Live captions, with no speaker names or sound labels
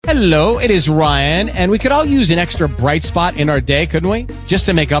Hello, it is Ryan, and we could all use an extra bright spot in our day, couldn't we? Just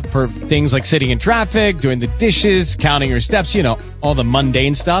to make up for things like sitting in traffic, doing the dishes, counting your steps, you know, all the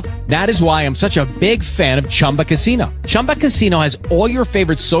mundane stuff. That is why I'm such a big fan of Chumba Casino. Chumba Casino has all your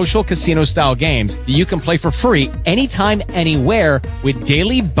favorite social casino-style games that you can play for free anytime, anywhere with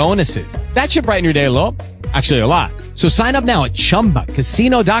daily bonuses. That should brighten your day a little. Actually, a lot. So sign up now at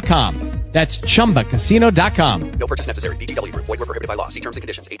ChumbaCasino.com. That's ChumbaCasino.com. No purchase necessary. VGW Group. Void where prohibited by law. See terms and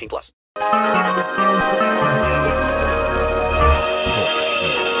conditions. 18+.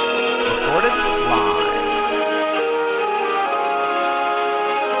 Recorded live.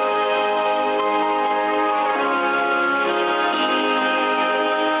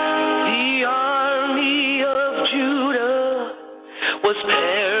 The army of Judah was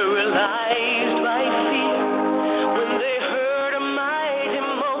paralyzed by fear when they heard a mighty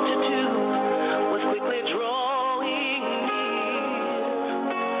multitude was quickly drawing near.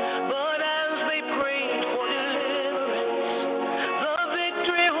 But as they prayed for deliverance, the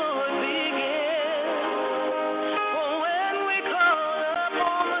victory would begin. For when we call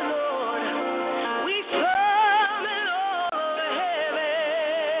upon the Lord, we summon all the heavens.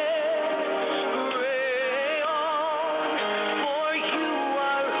 Pray on, for you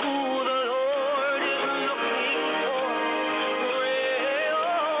are who the Lord is looking for. Pray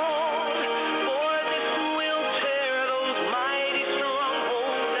on, for this will tear those mighty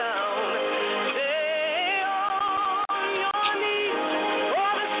strongholds down. Stay on your knees, for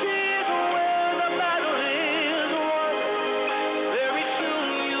this is where the battle is won. Very soon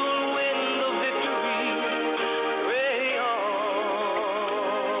you'll win the victory. Pray on.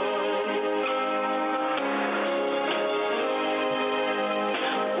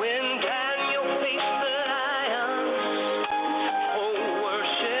 When Daniel faced the lions for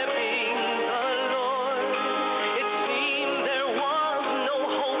worshiping the Lord, it seemed there was no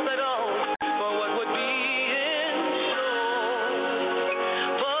hope at all for what would be in store.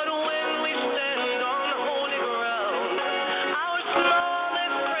 But when we stand on holy ground, our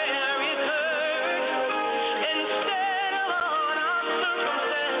smallest prayer is heard. Instead of on our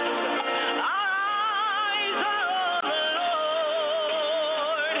circumstance, our eyes are on the Lord.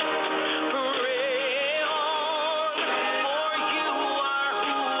 Pray on, for you are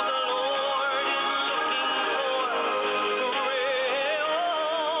who the Lord is looking for. Pray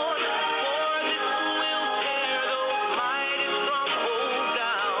on, for this will tear those mighty strongholds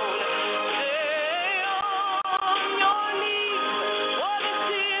down. Stay on your knees, for this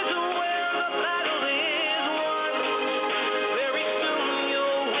is where the battle is won. Very soon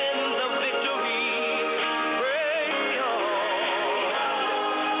you'll win the victory. Pray on.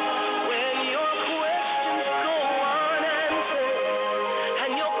 When your questions go unanswered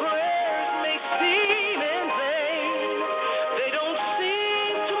and your prayers may seem in vain, they don't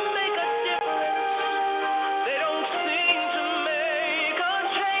seem to make a difference. They don't seem to make a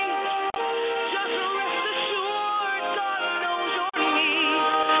change. Just rest assured God knows your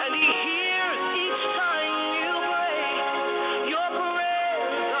needs and He hears each time you pray. Your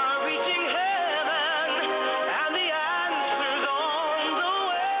prayers are reaching heaven and the answer's on the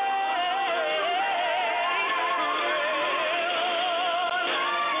way.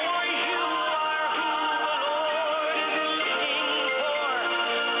 For you are who the Lord is looking for.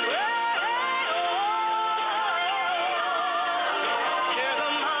 Tear the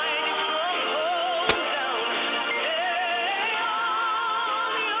mighty strongholds down. Stay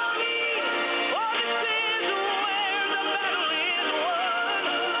on your knees, for this is where the battle is won.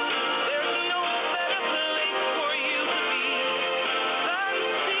 There's no better place for you to be than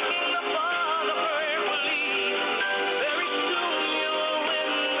seeking the Father prayerfully. Very soon you'll win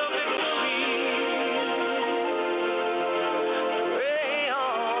the victory. Pray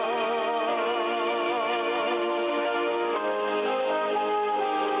on.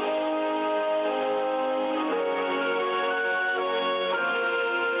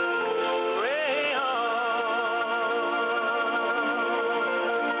 Pray on.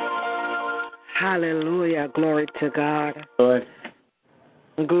 Hallelujah. Glory to God.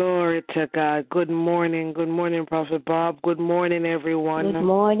 Glory to God. Good morning. Good morning, Prophet Bob. Good morning, everyone. Good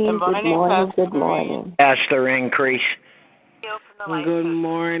morning, good morning, good morning. Pastor Increase. Good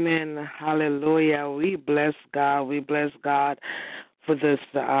morning. Hallelujah. We bless God. We bless God for this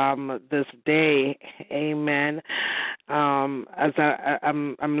day. Amen. As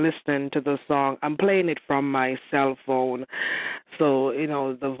I'm listening to the song, I'm playing it from my cell phone, so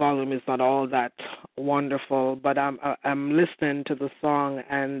the volume is not all that wonderful. But I'm listening to the song,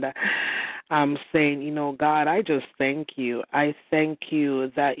 and I'm saying, God, I just thank you. I thank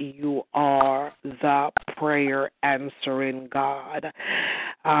you that you are the prayer answering God.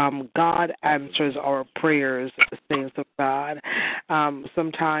 God answers our prayers, saints of God.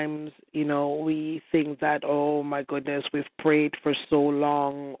 Sometimes, we think that, oh my goodness, we've prayed for so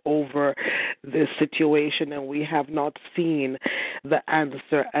long over this situation and we have not seen the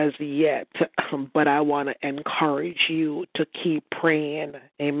answer as yet. But I want to encourage you to keep praying.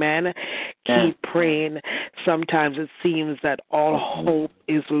 Amen. Keep praying. Sometimes it seems that all hope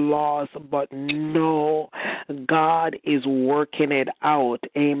is lost, but no, God is working it out.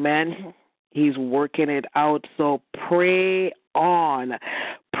 Amen. He's working it out. So pray on.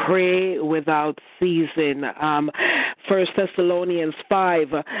 Pray without ceasing. 1 Thessalonians 5,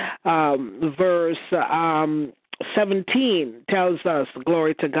 verse 17 tells us,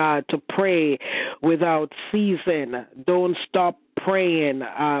 glory to God, to pray without ceasing. Don't stop praying,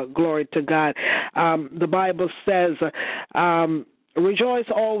 glory to God. The Bible says, rejoice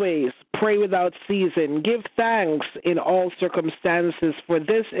always, pray without ceasing, give thanks in all circumstances, for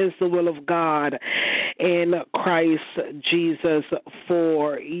this is the will of God in Christ Jesus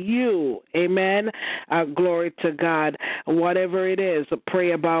for you. Amen. Glory to God. Whatever it is,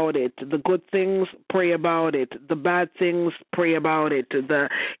 pray about it. The good things, pray about it. The bad things, pray about it. The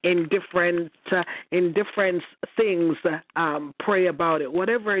indifferent things, pray about it.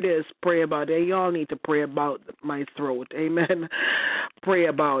 Whatever it is, pray about it. Y'all need to pray about my throat. Amen. Pray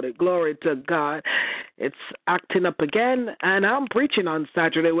about it. Glory to God. It's acting up again, and I'm preaching on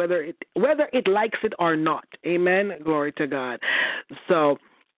Saturday, whether it likes it or not. Amen. Glory to God. So,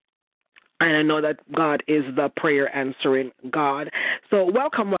 and I know that God is the prayer answering God. So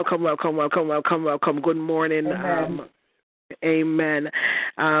welcome. Good morning. Amen.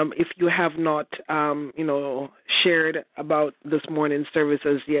 If you have not, shared about this morning's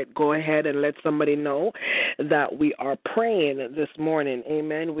services yet, go ahead and let somebody know that we are praying this morning.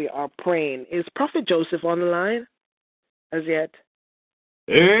 Amen. We are praying. Is Prophet Joseph on the line as yet?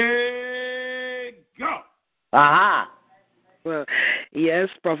 Hey, go. Aha. Well, yes,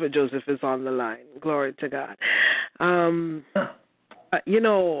 Prophet Joseph is on the line. Glory to God.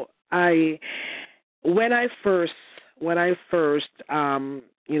 When I first, I'm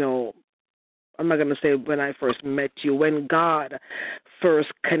not going to say when I first met you, when God first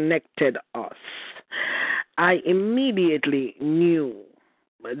connected us, I immediately knew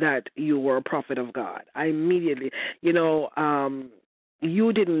that you were a prophet of God. I immediately, you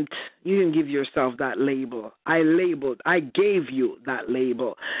didn't give yourself that label. I gave you that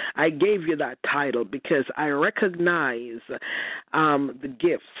label. I gave you that title because I recognize the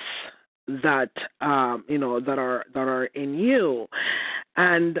gifts that that are in you.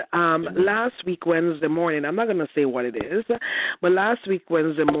 And last week Wednesday morning, I'm not going to say what it is, but last week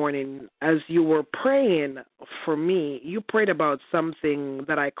Wednesday morning, as you were praying for me, you prayed about something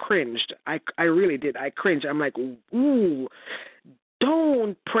that I cringed. I really did. I cringed. I'm like, ooh,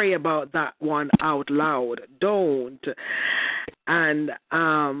 don't pray about that one out loud. Don't. And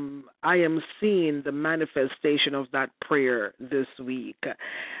I am seeing the manifestation of that prayer this week.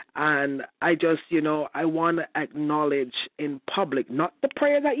 And I just, I want to acknowledge in public, not the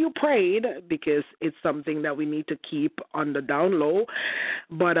prayer that you prayed, because it's something that we need to keep on the down low,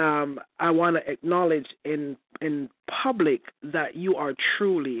 but I want to acknowledge in public that you are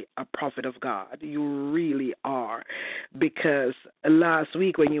truly a prophet of God. You really are. Because last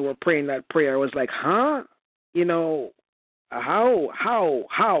week when you were praying that prayer, I was like, huh? How?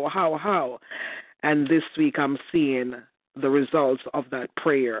 And this week I'm seeing the results of that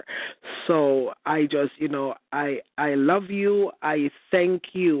prayer. So I just, I love you. I thank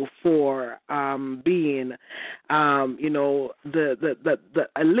you for being, the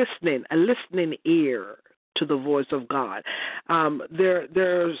a listening ear to the voice of God. There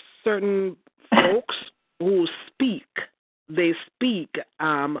are certain folks who speak. They speak,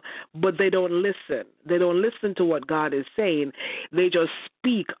 but they don't listen. They don't listen to what God is saying. They just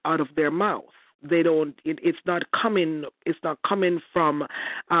speak out of their mouth. They don't. It's not coming. It's not coming from,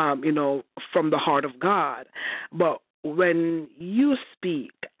 from the heart of God. But when you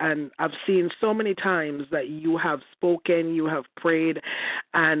speak, and I've seen so many times that you have spoken, you have prayed,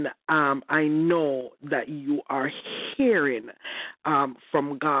 and I know that you are hearing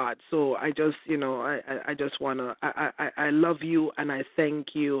from God. So I just, I just want to, I love you and I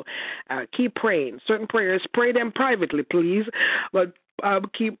thank you. Keep praying. Certain prayers, pray them privately, please, but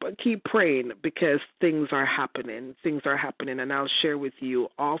keep praying because things are happening. Things are happening, and I'll share with you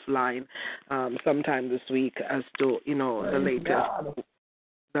offline sometime this week as to the latest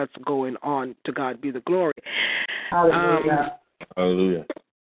that's going on. To God be the glory. Hallelujah. Hallelujah.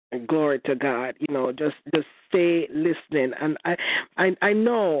 Glory to God. Just stay listening. And I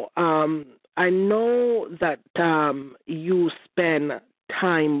know that you spend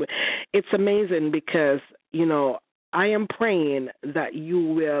time. It's amazing because I am praying that you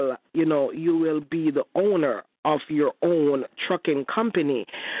will be the owner of your own trucking company,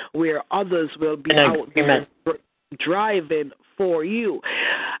 where others will be out there driving for you.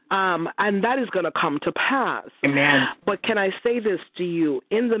 And that is going to come to pass. Amen. But can I say this to you?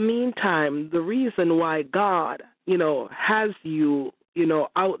 In the meantime, the reason why God, has you,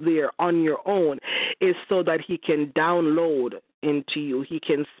 out there on your own is so that he can download into you. He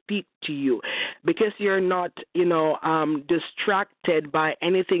can speak to you because you're not, distracted by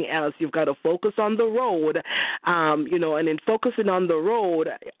anything else. You've got to focus on the road, and in focusing on the road,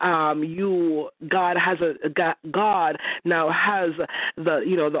 God now has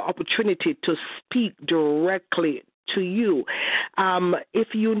the opportunity to speak directly to you.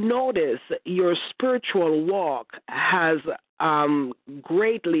 If you notice, your spiritual walk has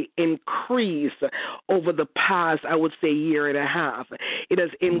greatly increased over the past, I would say, year and a half. It has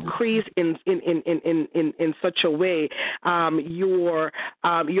increased in such a way. Your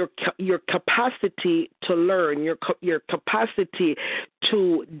capacity to learn, your capacity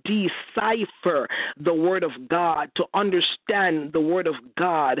to decipher the Word of God, to understand the Word of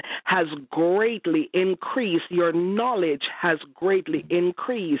God, has greatly increased. Your knowledge has greatly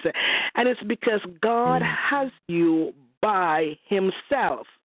increased, and it's because God has you by himself.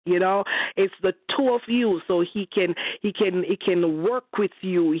 It's the two of you, so he can work with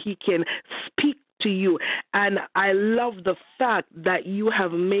you. He can speak to you. And I love the fact that you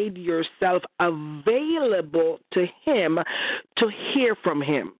have made yourself available to him to hear from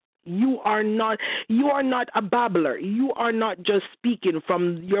him. You are not a babbler. You are not just speaking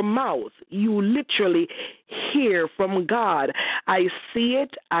from your mouth. You literally hear from God. I see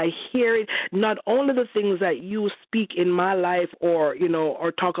it. I hear it. Not only the things that you speak in my life or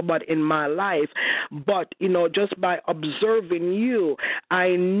talk about in my life, but, just by observing you, I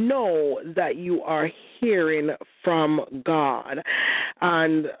know that you are hearing from God.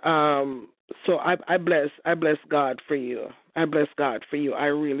 And so I bless God for you. I bless God for you. I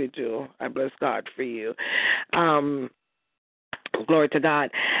really do. I bless God for you. Glory to God.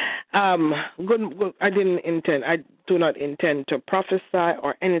 Good. I do not intend to prophesy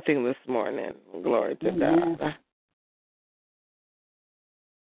or anything this morning. Glory to God.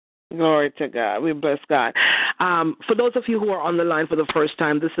 Glory to God. We bless God. For those of you who are on the line for the first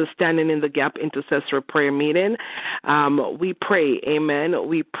time, this is Standing in the Gap Intercessory Prayer Meeting. We pray, amen.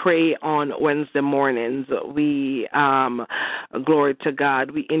 We pray on Wednesday mornings. We, glory to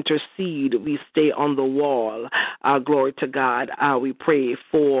God, we intercede. We stay on the wall. Glory to God. We pray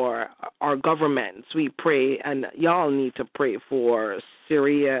for our governments. We pray, and y'all need to pray for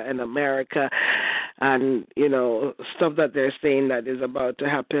Syria and America and, stuff that they're saying that is about to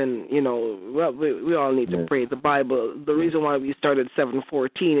happen. Well, we all need to pray. The Bible, the reason why we started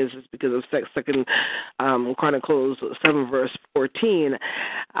 7:14 is because of Second Chronicles 7 verse 14.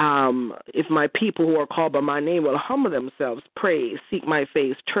 If my people who are called by my name will humble themselves, pray, seek my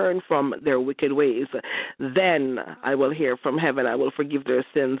face, turn from their wicked ways, then I will hear from heaven. I will forgive their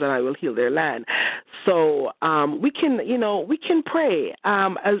sins and I will heal their land. So we can pray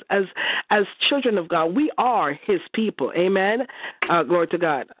as children of God. We are His people. Amen. Glory to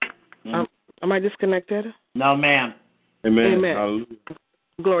God. Am I disconnected? No, ma'am. Amen. Amen. Hallelujah.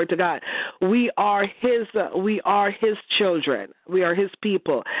 Glory to God. We are His children. We are His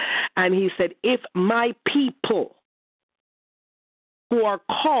people. And He said, if my people who are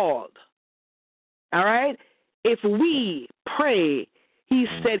called, all right, if we pray, He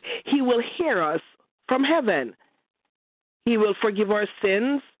said He will hear us from heaven. He will forgive our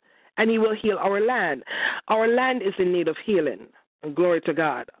sins and He will heal our land. Our land is in need of healing. Glory to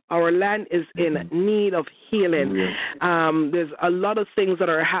God. Our land is in need of healing. There's a lot of things that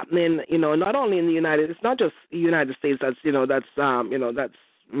are happening, not only in the it's not just the United States that's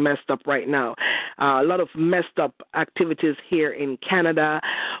messed up right now. A lot of messed up activities here in Canada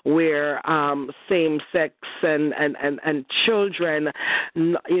where same sex and children,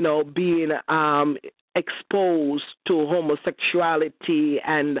 being exposed to homosexuality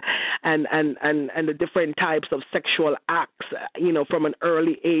and the different types of sexual acts, from an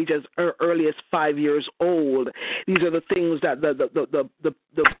early age, as early as 5 years old. These are the things that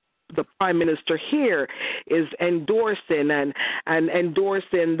the the Prime Minister here is endorsing and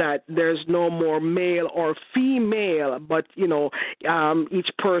endorsing that there's no more male or female, but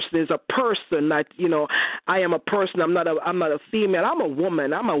each person is a person. That I am a person. I'm not a female. I'm a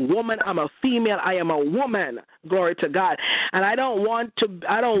woman. I'm a female. I am a woman. Glory to God. And I don't want to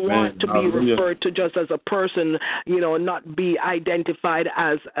be referred to just as a person. Not be identified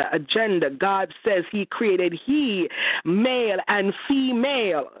as a gender. God says He created male and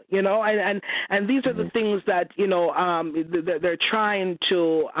female. And these are the things that they're trying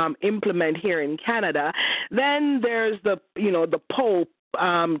to implement here in Canada. Then there's the Pope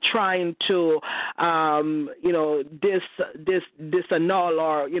trying to disannul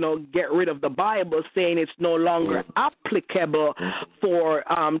or get rid of the Bible, saying it's no longer applicable for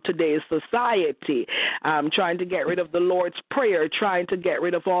today's society. Trying to get rid of the Lord's Prayer, trying to get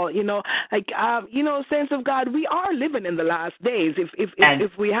rid of all saints of God, we are living in the last days.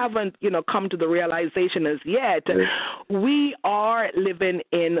 If we haven't come to the realization as yet, we are living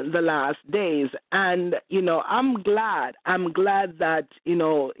in the last days. And I'm glad that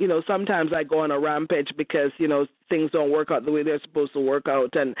sometimes I go on a rampage because things don't work out the way they're supposed to work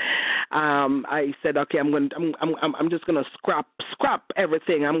out, and I said, okay, I'm just gonna scrap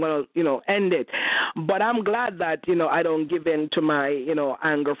everything. I'm gonna end it. But I'm glad that I don't give in to my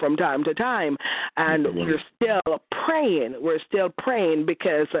anger from time to time, and we're still praying. We're still praying,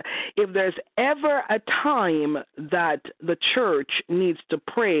 because if there's ever a time that the church needs to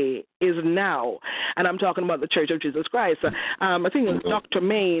pray, is now. And I'm talking about the Church of Jesus Christ. I think it was Dr.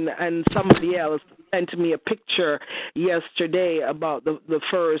 Main and somebody else sent me a picture yesterday about the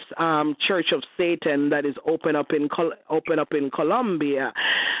first Church of Satan that is open up in Colombia.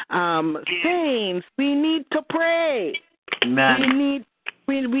 Saints, we need to pray. Amen.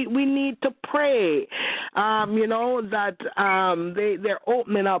 We need to pray. That they're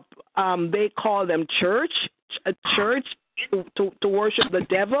opening up. They call them a church to worship the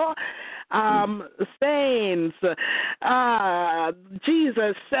devil. Saints,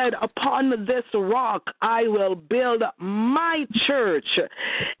 Jesus said, upon this rock I will build my church,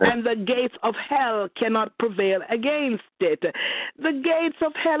 and the gates of hell cannot prevail against it. The gates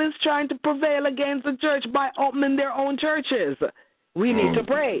of hell is trying to prevail against the church by opening their own churches. We need to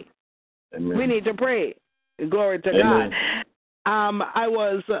pray. Amen. We need to pray. Glory to Amen. God. I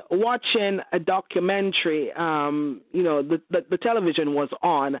was watching a documentary. The television was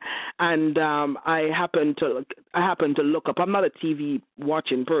on, and I happened to look up. I'm not a TV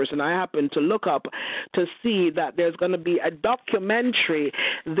watching person. I happened to look up to see that there's going to be a documentary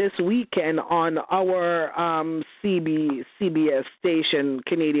this weekend on our CBS station,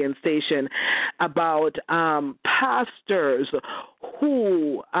 Canadian station, about pastors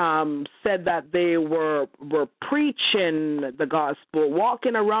who said that they were preaching the gospel,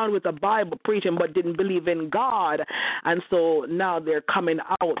 walking around with the Bible preaching, but didn't believe in God. And so now they're coming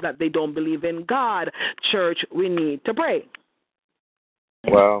out that they don't believe in God. Church, we need to pray.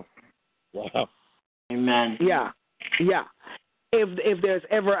 Wow. Amen. Yeah. If there's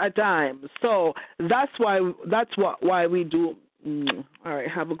ever a time. So that's why we do. All right,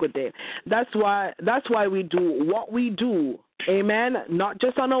 have a good day. That's why we do what we do. Amen. Not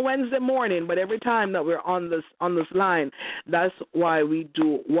just on a Wednesday morning, but every time that we're on this line. That's why we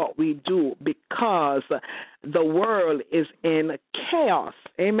do what we do, because the world is in chaos.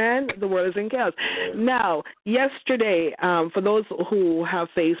 Amen. The world is in chaos. Now, yesterday, for those who have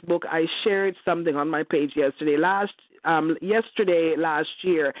Facebook, I shared something on my page yesterday. Last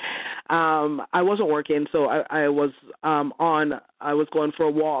year, I wasn't working, so I was going for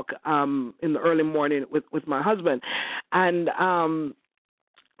a walk in the early morning with my husband, and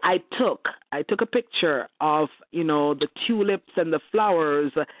I took a picture of the tulips and the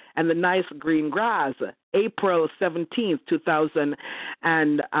flowers and the nice green grass. April 17th,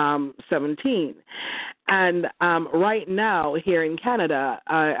 2017. And right now here in Canada,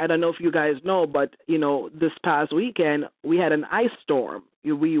 I don't know if you guys know, but this past weekend we had an ice storm.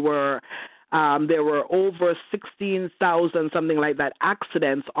 We were there were over 16,000 something like that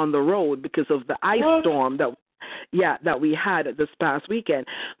accidents on the road because of the ice storm that we had this past weekend.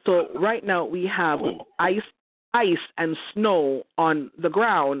 So right now we have ice and snow on the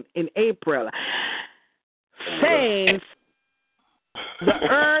ground in April. Saints, the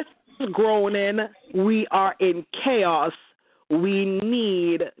earth is groaning. We are in chaos. We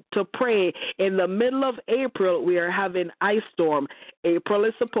need to pray. In the middle of April, we are having ice storm. April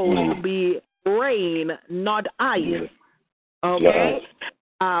is supposed to be rain, not ice. Okay?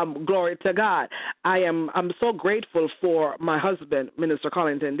 Glory to God. I'm so grateful for my husband, Minister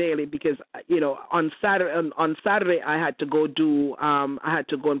Collington Daly, because on Saturday I had to go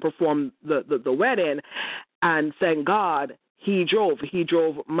and perform the wedding, and thank God he drove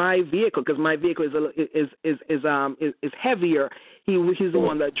my vehicle, because my vehicle is heavier. He's the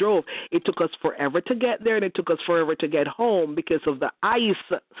one that drove. It took us forever to get there, and it took us forever to get home because of the ice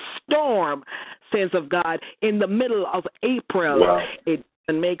storm, saints of God, in the middle of April. Wow. It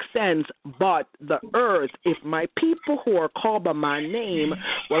doesn't make sense, but the earth, if my people who are called by my name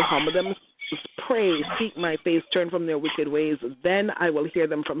will humble themselves, pray, seek my face, turn from their wicked ways, then I will hear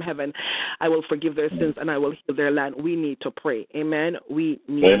them from heaven. I will forgive their sins, and I will heal their land. We need to pray. Amen. We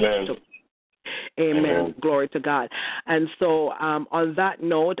need to pray. Amen. Glory to God. And so on that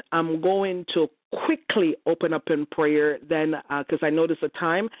note, I'm going to quickly open up in prayer, then, because I notice the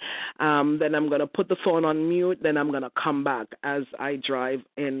time, then I'm going to put the phone on mute, then I'm going to come back as I drive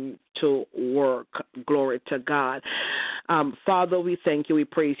into work. Glory to God. Father, we thank you, we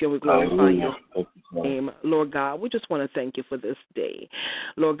praise you, we glorify you. Name. Lord God, we just want to thank you for this day.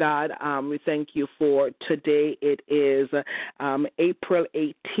 Lord God, we thank you for today. It is April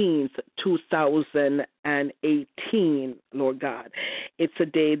 18th, 2018, Lord God. It's a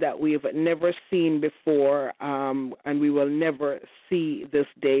day that we've never seen before, and we will never see this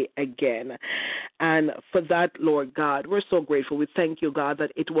day again. And for that, Lord God, we're so grateful. We thank you, God,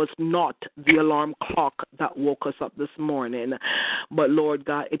 that it was not the alarm clock that woke us up this morning, but, Lord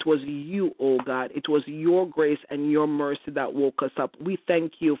God, it was you, oh God. It was your grace and your mercy that woke us up. We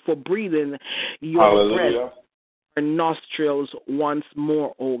thank you for breathing your breath our nostrils once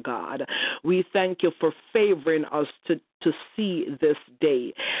more, oh God. We thank you for favoring us to see this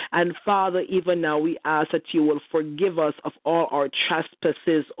day. And Father, even now we ask that you will forgive us of all our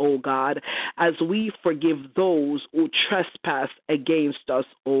trespasses, oh God, as we forgive those who trespass against us,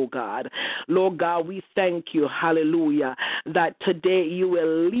 oh God. Lord God, we thank you, hallelujah, that today you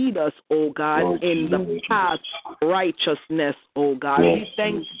will lead us, oh God, in the path of righteousness, oh God. We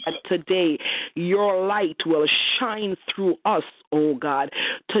thank you that today your light will shine through us, oh God.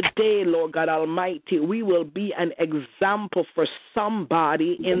 Today, Lord God Almighty, we will be an example for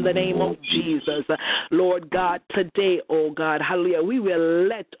somebody in the name of Jesus. Lord God, today, oh God, hallelujah, we will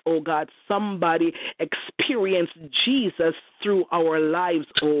let, oh God, somebody experience Jesus through our lives,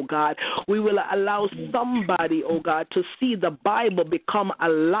 oh God. We will allow somebody, oh God, to see the Bible become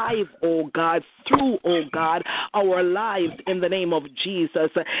alive, oh God, through, oh God, our lives in the name of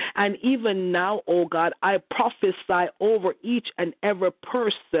Jesus. And even now, oh God, I prophesy over each and every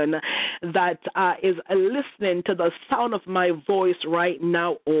person that is listening to the sound of my voice right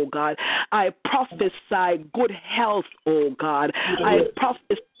now, oh God. I prophesy good health, oh God. I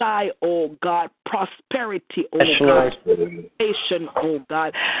prophesy, oh God, prosperity, oh God, salvation, oh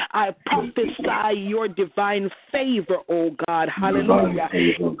God. I prophesy your divine favor, oh God. Hallelujah.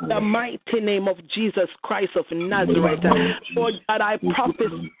 In the mighty name of Jesus Christ of Nazareth. Lord God, I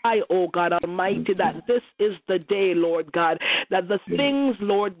prophesy, oh God Almighty, that this is the day, Lord God, that the things,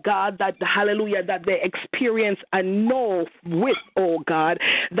 Lord God, that, hallelujah, that they experience and know with, oh God,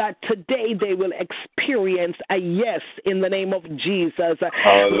 that today they will experience a yes in the name of Jesus.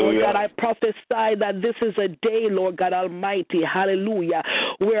 Hallelujah. Lord God, I prophesy that this is a day, Lord God Almighty, hallelujah,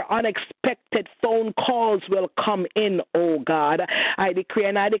 where unexpected phone calls will come in, oh God. I decree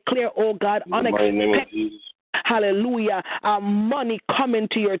and I declare, oh God, unexpected, hallelujah, money coming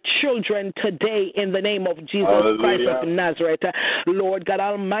to your children today in the name of Jesus Christ of Nazareth. Lord God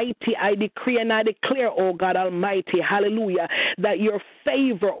Almighty, I decree and I declare, oh God Almighty, hallelujah, that your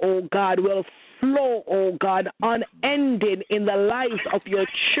favor, oh God, will flow, oh God, unending in the lives of your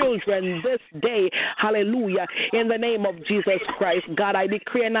children this day. Hallelujah. In the name of Jesus Christ, God, I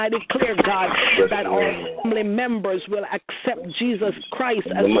decree and I declare, God, that our family members will accept Jesus Christ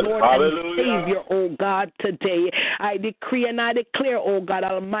as Lord and Savior, oh God, today. I decree and I declare, oh God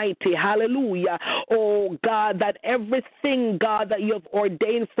Almighty, hallelujah, oh God, that everything, God, that you have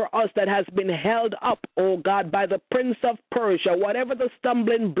ordained for us that has been held up, oh God, by the Prince of Persia, whatever the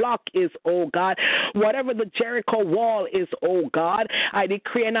stumbling block is, oh God, whatever the Jericho wall is, oh God, I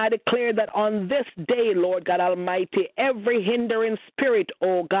decree and I declare that on this day, Lord God Almighty, every hindering spirit,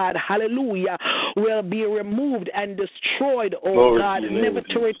 oh God, hallelujah, will be removed and destroyed, oh God, never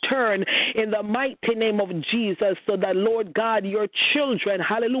to return in the mighty name of Jesus, so that, Lord God, your children,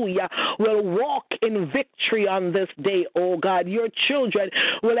 hallelujah, will walk in victory on this day, oh God. Your children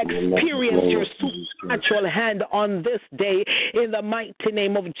will experience your supernatural hand on this day in the mighty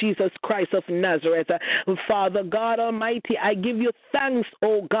name of Jesus Christ of Nazareth. Father God Almighty, I give you thanks,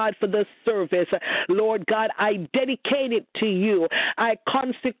 oh God, for this service. Lord God, I dedicate it to you. I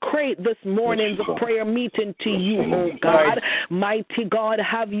consecrate this morning's prayer meeting to you, oh God. Mighty God,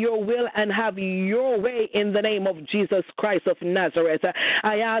 have your will and have your way in the name of Jesus Christ of Nazareth.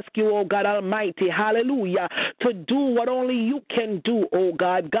 I ask you, oh God Almighty, hallelujah, to do what only you can do, oh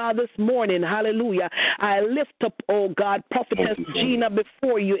God. God, this morning, hallelujah, I lift up, oh God, Prophetess Gina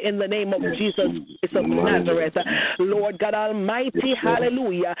before you in the name of Jesus Christ of Nazareth. Lord God Almighty,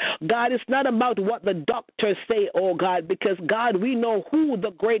 hallelujah. God, it's not about what the doctors say, oh God, because God, we know who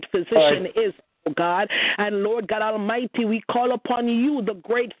the great physician is, oh God. And Lord God Almighty, we call upon you, the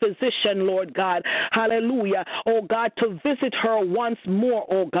great physician, Lord God. Hallelujah. Oh God, to visit her once more,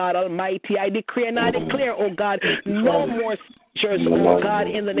 oh God Almighty. I decree and I declare, oh God, no more seizures, oh God,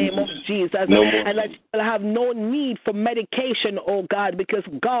 in the name of Jesus. And that she'll have no need for medication, oh God, because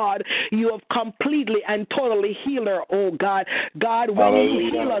God, you have completely and totally healed her, oh God. God, when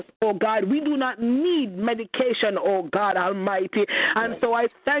you heal us, oh God, we do not need medication, oh God Almighty. And so I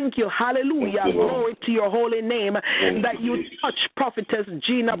thank you, hallelujah, glory to your holy name, that you touch Prophetess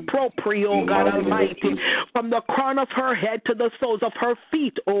Gina Propri, oh God Almighty, from the crown of her head to the soles of her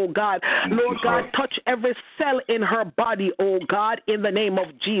feet, oh God. Lord God, touch every cell in her body, oh God, in the name of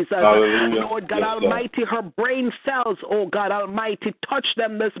Jesus. Lord God Almighty, her brain cells, oh God Almighty, touch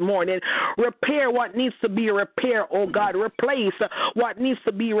them this morning. Repair what needs to be repaired, oh God. Replace what needs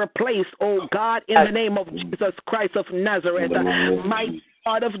to be replaced, oh God, in the name of Jesus Christ of Nazareth. My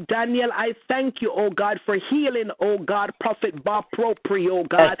God of Daniel, I thank you, oh God, for healing, oh God, Prophet Bob Propri, oh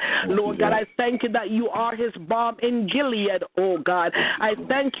God. Lord God, I thank you that you are his balm in Gilead, oh God. I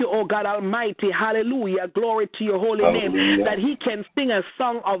thank you, oh God Almighty, hallelujah, glory to your holy name, that he can sing a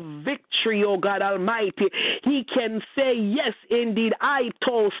song of victory, oh God Almighty. He can say, yes, indeed, I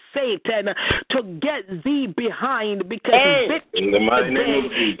told Satan to get thee behind, because victory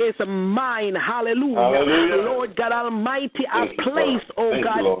today is mine, hallelujah. Lord God Almighty, I place, oh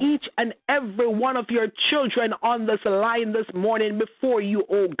God, each and every one of your children on this line this morning before you,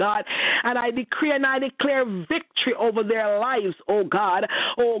 oh God. And I decree and I declare victory over their lives, oh God.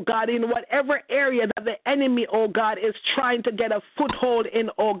 Oh God, in whatever area that the enemy, oh God, is trying to get a foothold in,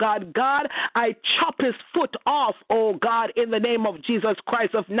 oh God. God, I chop his foot off, oh God, in the name of Jesus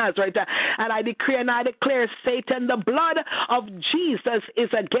Christ of Nazareth. And I decree and I declare, Satan, the blood of Jesus is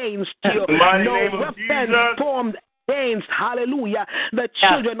against you. No weapon formed against, hallelujah, the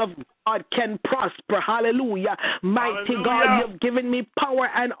children of God can prosper, hallelujah. Mighty God, you've given me power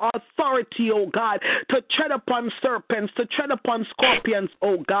and authority, oh God, to tread upon serpents, to tread upon scorpions,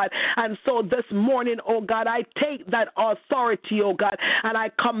 oh God. And so this morning, oh God, I take that authority, oh God, and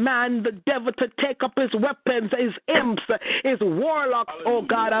I command the devil to take up his weapons, his imps, his warlocks, oh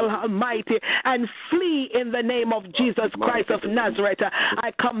God Almighty, and flee in the name of Jesus Christ of Nazareth.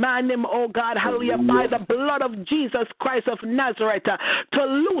 I command him, oh God, hallelujah, by the blood of Jesus Christ of Nazareth, to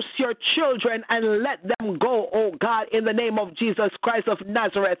loose your children and let them go, oh God, in the name of Jesus Christ of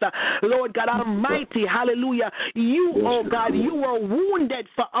Nazareth. Lord God Almighty, hallelujah, you, oh God, you were wounded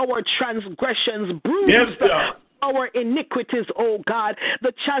for our transgressions, bruised our iniquities, oh God.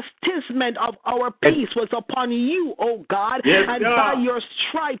 The chastisement of our peace was upon you, oh God. And by your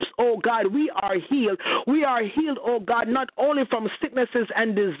stripes, oh God, we are healed. We are healed, oh God, not only from sicknesses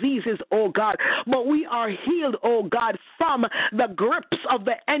and diseases, oh God, but we are healed, oh God, from the grips of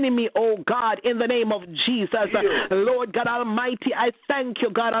the enemy, oh God, in the name of Jesus. Lord God Almighty, I thank you,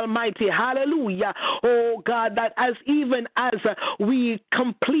 God Almighty, hallelujah, oh God, that even as we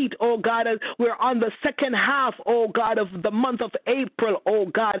complete, oh God, as we're on the second half, oh God, of the month of April, oh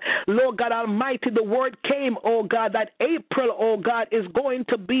God. Lord God Almighty, the word came, oh God, that April, oh God, is going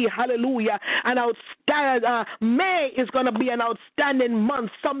to be, hallelujah, an outstanding, May is going to be an outstanding month.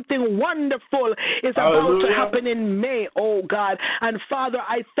 Something wonderful is about to happen in May, oh God. And Father,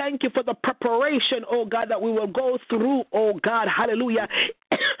 I thank you for the preparation, oh God, that we will go through, oh God, hallelujah.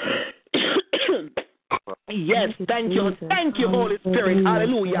 Yes, thank you. Thank you, Holy Spirit.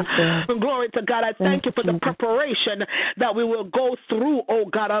 Hallelujah. Glory to God. I thank you for the preparation that we will go through, oh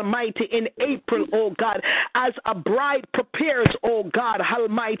God Almighty, in April, oh God, as a bride prepares, oh God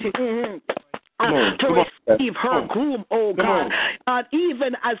Almighty. To receive her groom, oh God.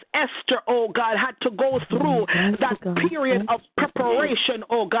 Even as Esther, oh God, had to go through that period of preparation,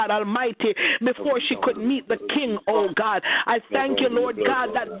 oh God Almighty, before she could meet the king, oh God. I thank you, Lord God,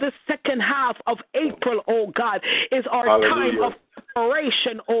 that this second half of April, oh God, is our time of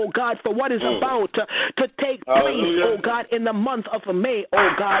preparation, oh God, for what is about to take place, oh God, in the month of May, oh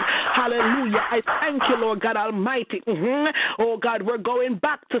God. Hallelujah. I thank you, Lord God Almighty. Oh God, we're going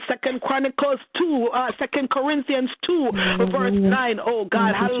back to 2 Corinthians 2, verse 9, oh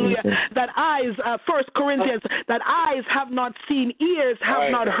God. Hallelujah. That eyes, 1 Corinthians, that eyes have not seen, ears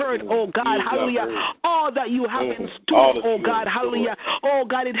have not heard, oh God. Hallelujah. All that you have in store, oh God. Hallelujah. Oh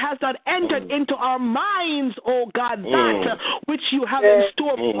God, it has not entered into our minds, oh God, that which you have in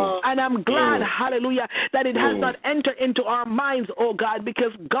store for us. And I'm glad, hallelujah, that it has not entered into our minds, oh God,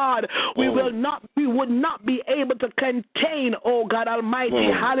 because God, we would not be able to contain, oh God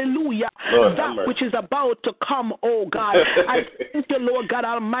Almighty, hallelujah, Lord, that which is about to come, oh God. I thank you, Lord God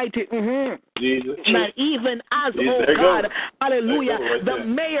Almighty. That even as, oh God, hallelujah, the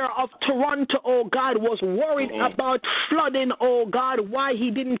mayor of Toronto, oh God, was worried about flooding, oh God, why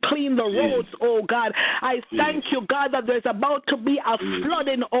he didn't clean the roads, oh God. I thank you, God, that there's about to be a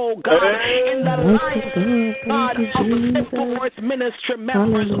flooding, oh God, in the life, God, of the Simple Words Ministry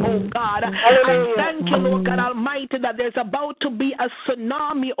members, oh God. I thank you, Lord God Almighty, that there's about to be a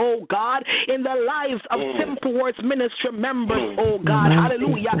tsunami, oh God, in the lives of Simple Words Ministry members, oh God.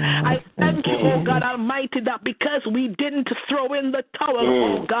 Hallelujah. I thank you, oh God Almighty, that because we didn't throw in the towel,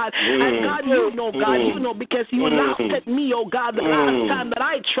 oh God, and God, you know, because you laughed at me, oh God, the last time that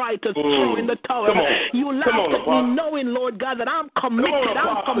I tried to throw in the towel. You laughed at me knowing, Lord God, that I'm committed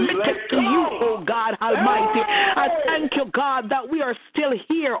to you, oh God Almighty. I thank you, God, that we are still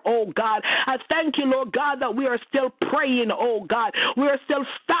here, oh God. I thank you, Lord God, that we are still praying, oh God. We are still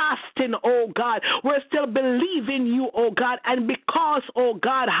fasting, oh God. We're still believing you, oh God. And because, oh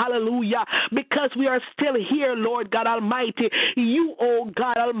God, hallelujah, because we are still here, Lord God Almighty, you, oh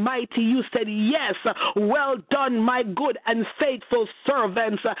God Almighty, you said, yes, well done, my good and faithful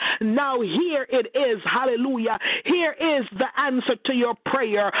servants. Now here it is, hallelujah. Here is the answer to your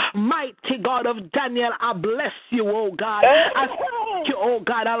prayer. Mighty God of Daniel, I bless you, oh God. I thank you, oh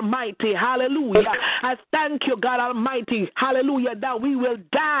God Almighty, hallelujah. I thank you, God Almighty, hallelujah, that we will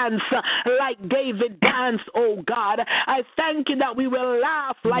dance like David danced, oh God. I thank you that we will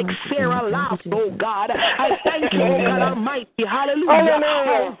laugh like Sarah laughed, oh God. I thank you, oh God Almighty, hallelujah,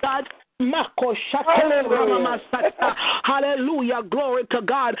 oh God. Hallelujah, glory to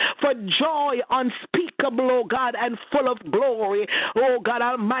God, for joy unspeakable, oh God, and full of glory. Oh God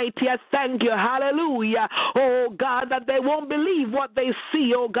Almighty, I thank you, hallelujah, oh God, that they won't believe what they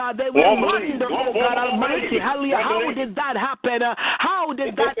see, oh God, they will wonder, oh God Almighty, hallelujah, how did that happen? How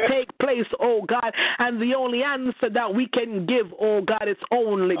did that take place, oh God? And the only answer that we can give, oh God, is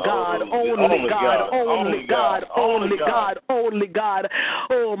only God, only God, only God, only God, only God.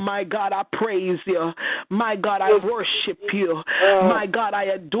 Oh my God, I praise you. My God, I worship you. My God, I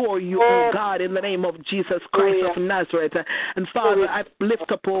adore you, oh God, in the name of Jesus Christ of Nazareth. And Father, I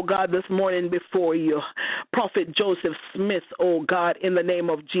lift up, oh God, this morning before you, Prophet Joseph Smith, oh God, in the name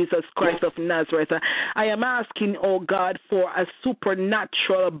of Jesus Christ of Nazareth. I am asking, oh God, for a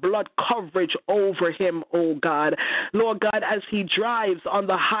supernatural blood coverage over him, oh God. Lord God, as he drives on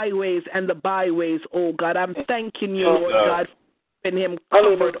the highways and the byways, oh God, I'm thanking you, Lord God, in him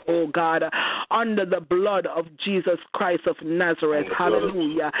covered, oh God, under the blood of Jesus Christ of Nazareth.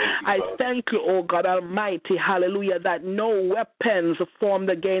 Hallelujah. I thank you, oh God Almighty, hallelujah, that no weapons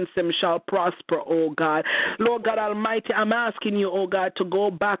formed against him shall prosper, oh God. Lord God Almighty, I'm asking you, oh God, to go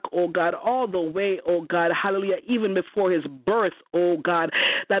back, oh God, all the way, oh God, hallelujah, even before his birth, oh God,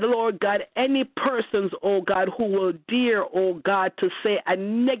 that, Lord God, any persons, oh God, who will dare, oh God, to say a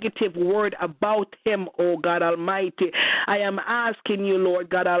negative word about him, oh God Almighty, I am asking you, Lord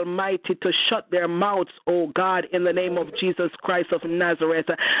God Almighty, to shut their mouths, oh God, in the name of Jesus Christ of Nazareth,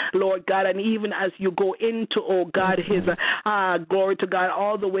 Lord God. And even as you go into, oh God, his glory to God,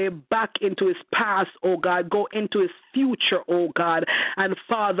 all the way back into his past, oh God, go into his future, oh God. And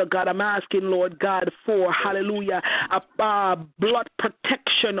Father God, I'm asking, Lord God, for, hallelujah, a blood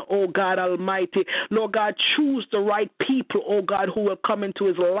protection, oh God Almighty. Lord God, choose the right people, oh God, who will come into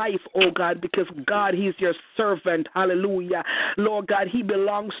his life, oh God, because God, he's your servant, hallelujah. Lord God, he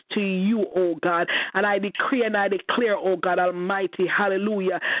belongs to you, oh God. And I decree and I declare, oh God Almighty,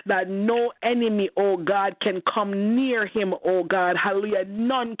 hallelujah, that no enemy, oh God, can come near him, oh God, hallelujah.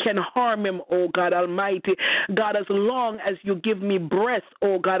 None can harm him, oh God Almighty. God, as long as you give me breath,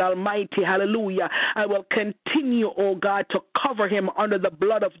 oh God Almighty, hallelujah, I will continue, oh God, to cover him under the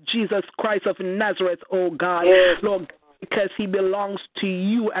blood of Jesus Christ of Nazareth, oh God. Lord, because he belongs to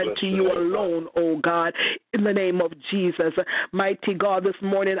you and to you alone, oh God, in the name of Jesus. Mighty God, this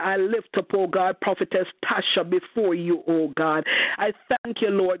morning I lift up, oh God, Prophetess Tasha before you, oh God. I thank you,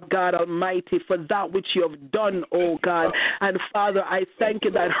 Lord God Almighty, for that which you have done, oh God. And Father, I thank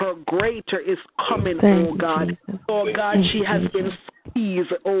you that her greater is coming, oh God. Oh God, she has been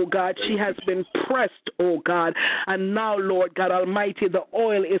squeezed, oh God. She has been pressed, oh God. And now, Lord God Almighty, the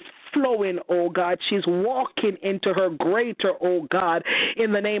oil is flowing, oh God. She's walking into her greater, oh God,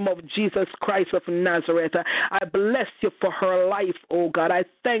 in the name of Jesus Christ of Nazareth. I bless you for her life, oh God. I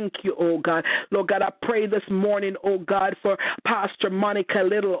thank you, oh God. Lord God, I pray this morning, oh God, for Pastor Monica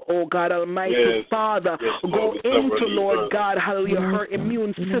Little, oh God Almighty. Yes. Father, Yes, go into, Lord God, hallelujah, her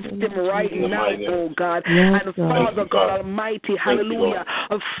immune system right now, oh God. And Father God Almighty, hallelujah,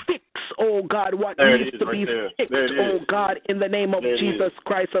 fix, oh God, what needs to be fixed, oh God, in the name of Jesus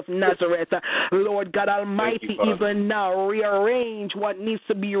Christ of Nazareth. Lord God Almighty, even now, rearrange what needs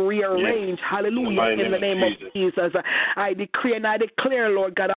to be rearranged. Hallelujah, in the name of Jesus. I decree and I declare,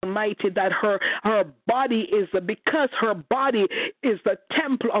 Lord God Almighty, that her body is, because her body is the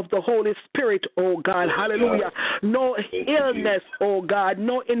temple of the Holy Spirit, oh God. Hallelujah. No illness, oh God,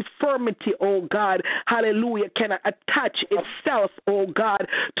 no infirmity, oh God, hallelujah, can attach itself, oh God,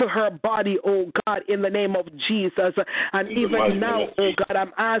 to her body, oh God, in the name of Jesus. And even now, oh God,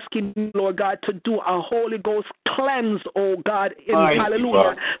 I'm asking you, Lord God, to do a Holy Ghost cleanse, oh God, in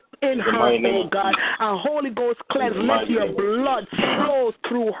hallelujah, in her, oh God, a Holy Ghost cleanse. Let your blood flow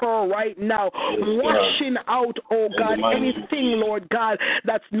through her right now, washing out, oh God, anything, Lord God,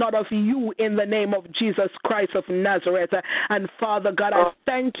 that's not of you, in the name of Jesus Christ of Nazareth. And Father God, I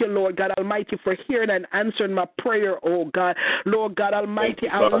thank you, Lord God Almighty, for hearing and answering my prayer, oh God. Lord God Almighty,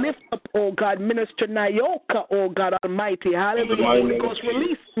 I lift up, oh God, Minister Nayoka, oh God Almighty, hallelujah. Holy Ghost,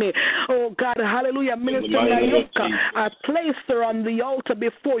 release me, oh God, hallelujah. Minister Nayoka, I place her on the altar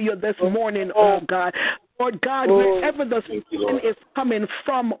before you this morning, oh God. Lord God, wherever the sin is coming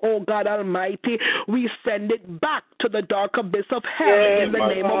from, oh God Almighty, we send it back to the dark abyss of hell in the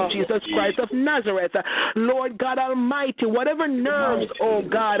name of Jesus Christ of Nazareth. Lord God Almighty, whatever nerves, oh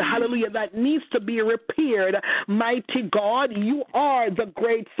God, hallelujah, that needs to be repaired, mighty God, you are the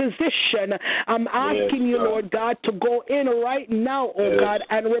great physician. I'm asking you, Lord God, to go in right now, oh God,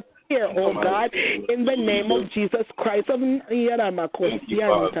 and repair, oh God, in the name of Jesus Christ of Nazareth.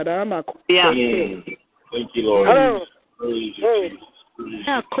 Thank you, Lord. Oh. Praise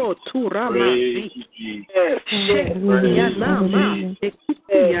you, Jesus.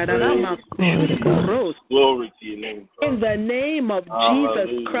 Glory to your name, in the name of Jesus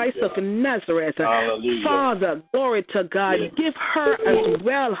Christ of Nazareth. Father, glory to God. Give her as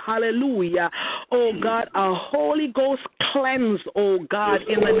well, hallelujah, oh God, a Holy Ghost cleanse, oh God,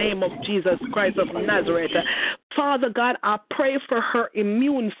 in the name of Jesus Christ of Nazareth. Father God, I pray for her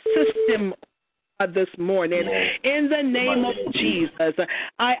immune system this morning. In the name of Jesus,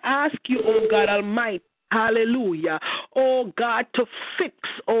 I ask you, oh God Almighty, hallelujah, oh God, to fix,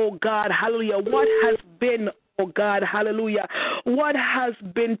 oh God, hallelujah, what has been, oh God, hallelujah, what has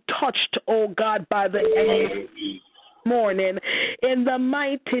been touched, oh God, by the enemy morning, in the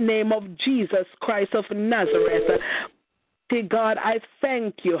mighty name of Jesus Christ of Nazareth. Mighty God, I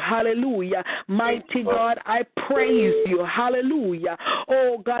thank you. Hallelujah. Mighty God, I praise you. Hallelujah.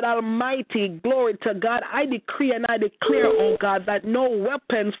 Oh God Almighty, glory to God. I decree and I declare, oh God, that no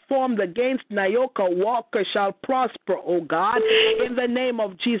weapons formed against Nayoka Walker shall prosper, oh God, in the name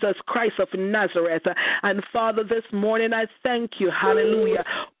of Jesus Christ of Nazareth. And Father, this morning I thank you. Hallelujah.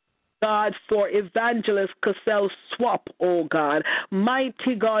 God, for Evangelist Cassell Swap, oh God.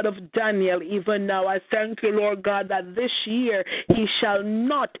 Mighty God of Daniel, even now I thank you, Lord God, that this year he shall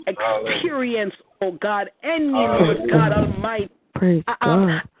not experience, oh God, any, Lord God Almighty,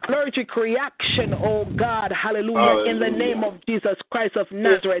 allergic reaction, oh God, hallelujah, in the name of Jesus Christ of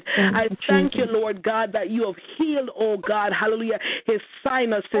Nazareth. I thank you, Lord God, that you have healed, oh God, hallelujah, his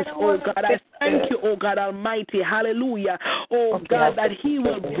sinuses, oh God. I thank you, oh God Almighty, hallelujah, oh God, that he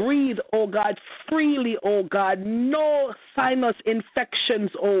will breathe, oh God, freely, oh God, no sinus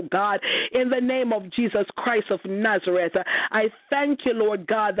infections, oh God, in the name of Jesus Christ of Nazareth. I thank you, Lord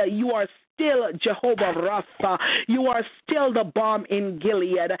God, that you are still Jehovah Rapha. You are still the balm in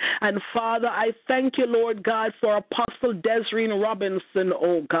Gilead. And Father, I thank you, Lord God, for Apostle Desreen Robinson,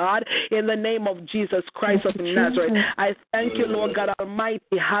 oh God, in the name of Jesus Christ of Nazareth. I thank you, Lord God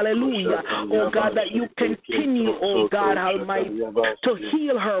Almighty, hallelujah, oh God, that you continue, oh God Almighty, to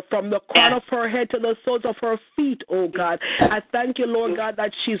heal her from the crown of her head to the soles of her feet, oh God. I thank you, Lord God,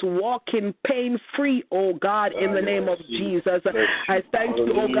 that she's walking pain-free, oh God, in the name of Jesus. I thank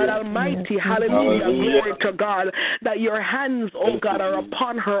you, oh God Almighty, Almighty, hallelujah, glory to God, that your hands, oh God, are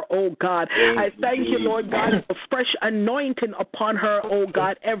upon her, oh God. I thank you, Lord God, for fresh anointing upon her, oh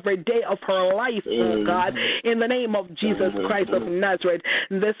God, every day of her life, oh God, in the name of Jesus Christ of Nazareth.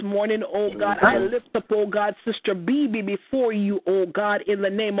 This morning, oh God, I lift up, oh God, Sister Bibi before you, oh God, in the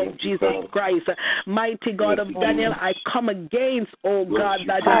name of Jesus Christ. Mighty God of Daniel, I come against, oh God,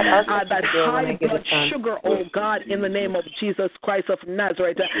 that high blood sugar, oh God, in the name of Jesus Christ of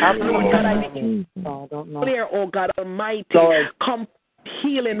Nazareth. Lord God, I declare, oh God Almighty, come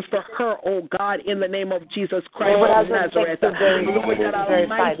healing for her, oh God, in the name of Jesus Christ of Nazareth. Lord God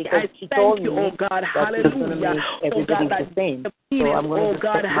Almighty, I thank you, oh God, hallelujah, oh God, that the healing, oh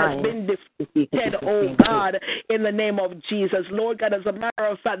God, has been defeated, oh God, in the name of Jesus. Lord God, as a matter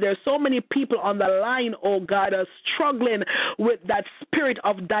of fact, there are so many people on the line, oh God, are struggling with that spirit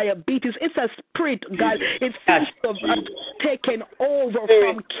of diabetes. It's a spirit, God, it seems to have taken over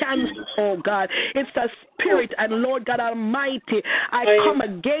from cancer, oh God. It's a spirit, and Lord God Almighty, I come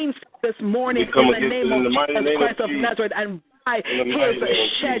against this morning in the name of Jesus Christ of Nazareth, and by his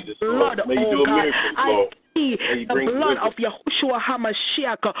shed blood, oh God, I see the blood of Yahushua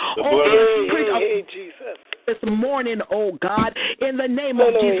HaMashiach over the spirit of Jesus this morning, oh God, in the name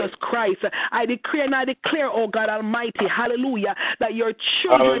of Jesus Christ. I decree and I declare, oh God Almighty, hallelujah, that your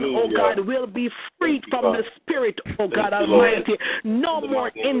children, oh God, will be freed from the spirit, oh God Almighty. No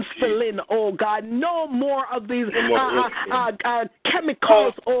more insulin, oh God. No more of these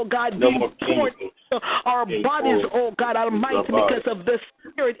chemicals, oh God, being poured into our bodies, oh God Almighty, because of this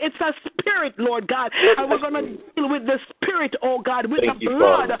spirit. It's a spirit, Lord God, and we're going to deal with the spirit, oh God, with the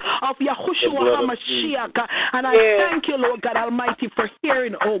blood of Yahushua HaMashiach. And I thank you, Lord God Almighty, for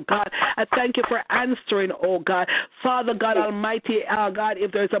hearing, oh God. I thank you for answering, oh God. Father God Almighty, God,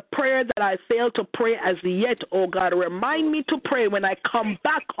 if there's a prayer that I failed to pray as yet, oh God, remind me to pray when I come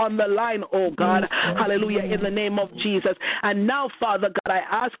back on the line, oh God. Hallelujah, in the name of Jesus. And now, Father God, I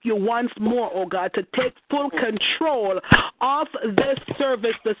ask you once more, oh God, to take full control of this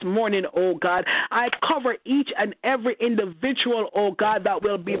service this morning, oh God. I cover each and every individual, oh God, that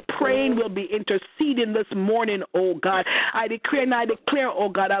will be praying, will be interceding this morning, oh God. I decree and I declare, oh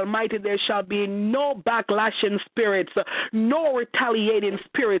God Almighty, there shall be no backlashing spirits, no retaliating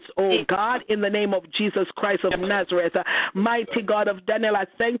spirits, oh God, in the name of Jesus Christ of Nazareth. Mighty God of Daniel, I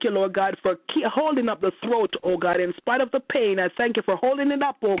thank you, Lord God, for holding up the throat, oh God, in spite of the pain. I thank you for holding it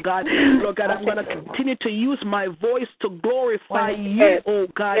up, oh God. Lord God, I'm going to continue to use my voice to glorify you, oh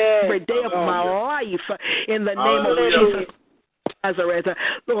God, every day of my life, in the name of Jesus Nazareth.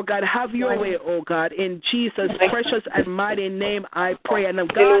 Lord God, have your way, oh God. In Jesus' precious and mighty name I pray. And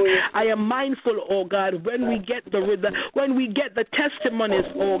God, I am mindful, oh God, when we get the testimonies,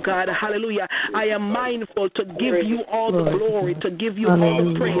 oh God, hallelujah, I am mindful to give you all the glory, to give you all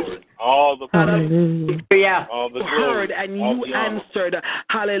the praise. All the hallelujah. All the heard and you answered,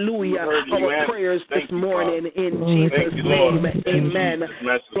 hallelujah, our prayers this morning in Jesus' name. Amen.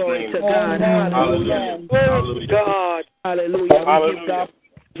 Glory to God. Hallelujah. God. Hallelujah. We give God.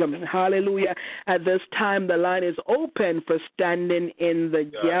 Hallelujah. At this time, the line is open for standing in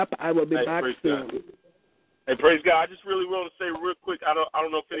the gap. I will be back soon. Hey, praise God. I just really want to say real quick, I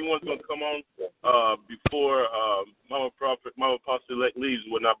don't know if anyone's going to come on before Mama Apostle-elect leaves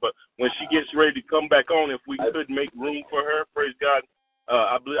or whatnot, but when she gets ready to come back on, if we could make room for her, praise God,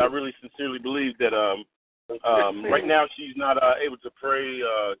 I really sincerely believe that right now she's not able to pray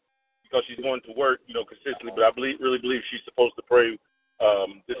because she's going to work, consistently, but I really believe she's supposed to pray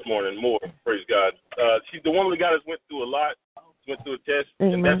this morning more, praise God. She's the woman of God that's went through a lot. Went through a test,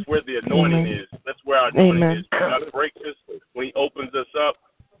 and that's where the anointing is. That's where our anointing is. When God breaks us, when He opens us up,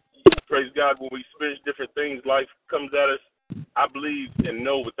 praise God, when we experience different things, life comes at us. I believe and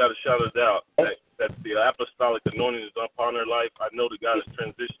know without a shadow of doubt that the apostolic anointing is upon her life. I know that God is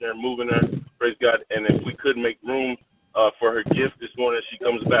transitioning her, moving her, praise God. And if we could make room for her gift this morning as she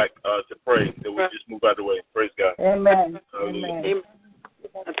comes back to pray, that we just move out of the way. Praise God. Amen. Amen.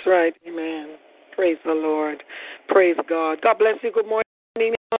 That's right. Amen. Praise the Lord. Praise God. God bless you. Good morning.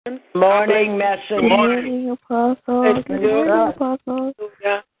 Morning, Messenger. Good morning, Apostle. Good morning, Apostle.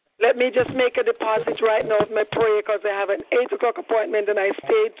 Yeah. Let me just make a deposit right now of my prayer because I have an 8 o'clock appointment and I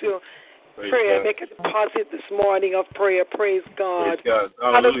stayed to pray. I make a deposit this morning of prayer. Praise God. Praise God.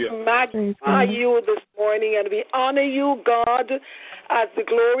 Hallelujah. Let us magnify you this morning and we honor you, God, as the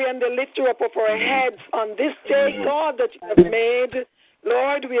glory and the lifter up of our heads on this day, God, that you have made.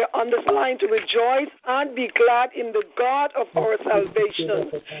 Lord, we are on this line to rejoice and be glad in the God of our salvation.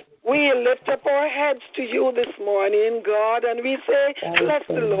 We lift up our heads to you this morning, God, and we say, bless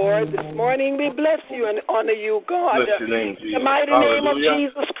the Lord. This morning we bless you and honor you, God. Bless your name, Jesus. In the mighty name of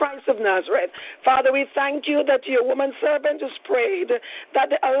Jesus Christ of Nazareth. Father, we thank you that your woman servant has prayed, that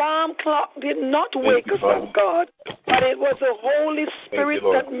the alarm clock did not wake us up, God, but it was the Holy Spirit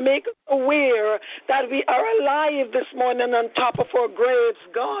that makes us aware that we are alive this morning on top of our graves,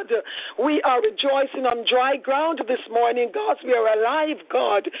 God. We are rejoicing on dry ground this morning, God. We are alive,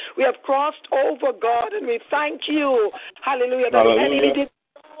 God. We have crossed over, God, and we thank you, hallelujah, that the enemy did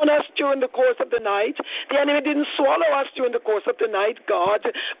us during the course of the night. The enemy didn't swallow us during the course of the night, God,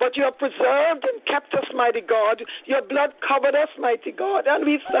 but you have preserved and kept us, mighty God. Your blood covered us, mighty God, and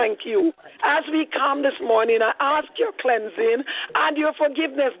we thank you. As we come this morning, I ask your cleansing and your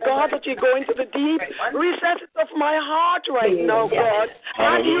forgiveness, God, that you go into the deep recesses of my heart right now, God,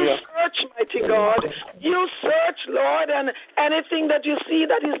 and you search, mighty God. You search, Lord, and anything that you see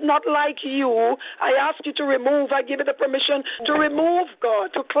that is not like you, I ask you to remove. I give you the permission to remove, God,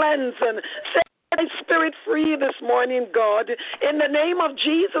 to cleanse and set my spirit free this morning, God, in the name of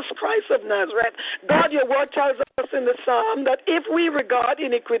Jesus Christ of Nazareth. God, your word tells us in the Psalm that if we regard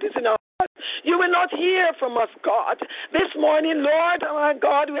iniquities in our heart, you will not hear from us, God. This morning, Lord, my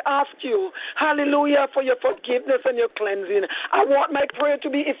God, we ask you, hallelujah, for your forgiveness and your cleansing. I want my prayer to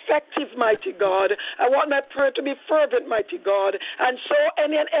be effective, mighty God. I want my prayer to be fervent, mighty God. And so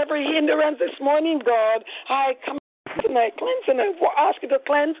any and every hindrance this morning, God, I come and I cleanse and I ask you to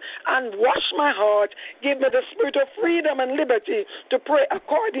cleanse and wash my heart. Give me the spirit of freedom and liberty to pray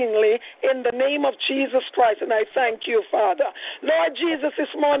accordingly in the name of Jesus Christ. And I thank you, Father. Lord Jesus,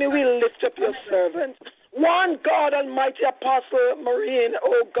 this morning we lift up your servant. One God Almighty Apostle Marine,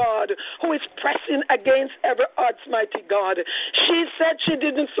 oh God, who is pressing against every odds, mighty God. She said she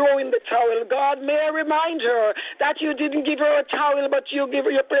didn't throw in the towel. God, may I remind her that you didn't give her a towel, but you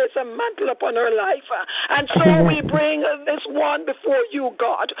place a mantle upon her life. And so we bring this one before you,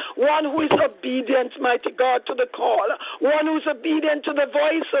 God. One who is obedient, mighty God, to the call. One who is obedient to the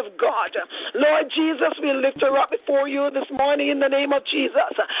voice of God. Lord Jesus, we lift her up before you this morning in the name of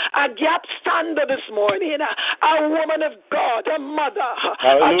Jesus. A gap stander this morning. A woman of God, a mother,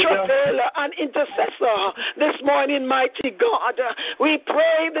 a travailer, an intercessor this morning, mighty God. We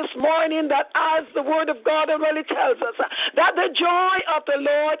pray this morning that as the word of God already tells us, that the joy of the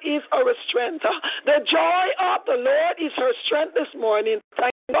Lord is our strength. The joy of the Lord is her strength this morning.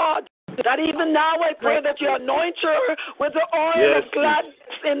 Thank God. That even now I pray that you anoint her with the oil of gladness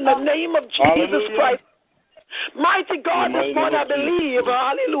in the name of Jesus Christ. Mighty God, this morning I believe,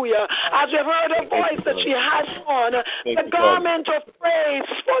 hallelujah, as we've heard her voice that she has on the garment of praise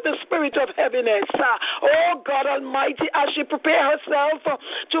for the spirit of heaviness. Oh God Almighty, as she prepares herself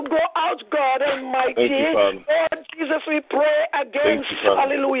to go out, God Almighty, Lord Jesus, we pray against,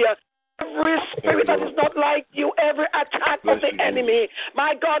 hallelujah, every spirit that is not like you, every attack of the enemy.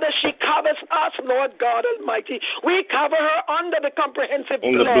 My God, as she covers us, Lord God Almighty, we cover her under the comprehensive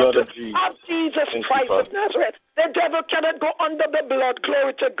blood of Jesus Christ of Nazareth. The devil cannot go under the blood.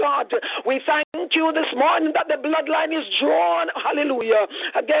 Glory to God. We thank you this morning that the bloodline is drawn, hallelujah,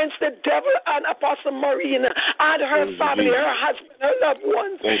 against the devil and Apostle Marine and her family, her husband, her loved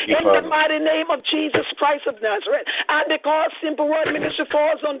ones. In the mighty name of Jesus Christ of Nazareth. And because Simple Word Ministry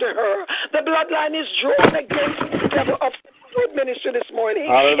falls under her, the bloodline is drawn against the devil of Word Ministry this morning.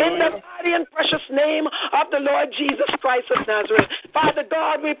 In the mighty and precious name of the Lord Jesus Christ of Nazareth. Father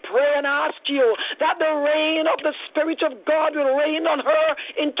God, we pray and ask you that the reign of the Spirit of God will reign on her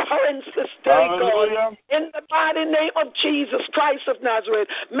in torrents this day, God. In the mighty name of Jesus Christ of Nazareth.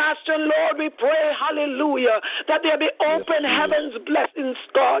 Master and Lord, we pray, hallelujah, that there be open heavens blessings,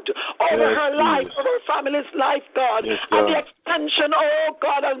 God, over her life, over her family's life, God, and the extension, oh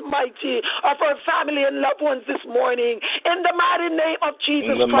God Almighty, of her family and loved ones this morning. In the mighty name of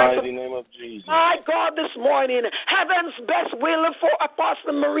Jesus Christ. My God, this morning, heaven's best will for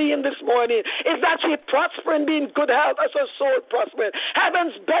Apostle Marine this morning is that she prosper and be in good health as her soul prosper.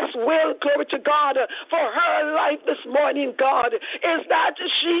 Heaven's best will, glory to God, for her life this morning, God, is that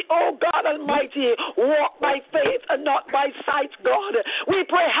she, oh God Almighty, walk by faith and not by sight, God. We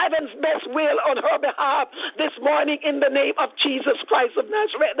pray heaven's best will on her behalf this morning in the name of Jesus Christ of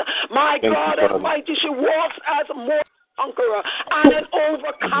Nazareth. My God Almighty, she walks as more conqueror and an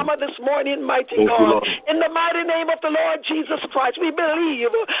overcomer this morning, mighty God. In the mighty name of the Lord Jesus Christ, we believe,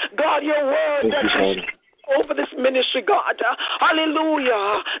 God, your word that you over this ministry, God.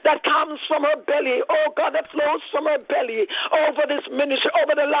 Hallelujah. That comes from her belly. Oh, God, that flows from her belly over this ministry,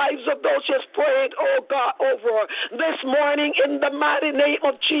 over the lives of those she has prayed, oh, God, over this morning in the mighty name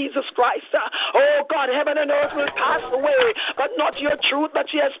of Jesus Christ. Oh, God, heaven and earth will pass away, but not your truth that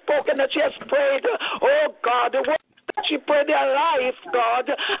she has spoken, that she has prayed. Oh, God, the word that she prayed their life, God,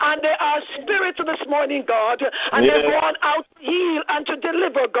 and they are spirits this morning, God, and they're gone out to heal and to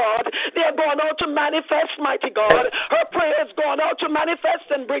deliver, God. They're gone out to manifest, mighty God. Her prayers gone out to manifest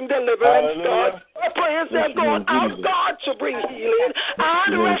and bring deliverance, God. Her prayers have gone out, God, to bring healing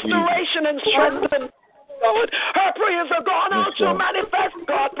and restoration and strength. God. Her prayers are gone out to manifest,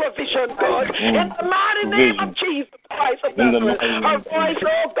 God, provision, God. In the mighty name of Jesus Christ of Nazareth. Her voice,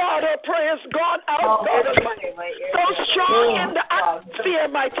 oh God, her prayers gone out, God Almighty. So strong in the atmosphere,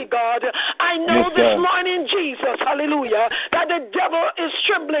 mighty God. I know this morning, Jesus, hallelujah, that the devil is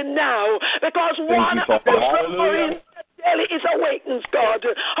trembling now because one of the daily is awakened, God.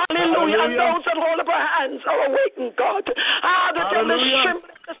 Hallelujah. And those that hold up our hands are awakened, God. The devil is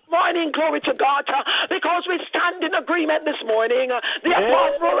trembling this morning, glory to God, because we stand in agreement this morning. The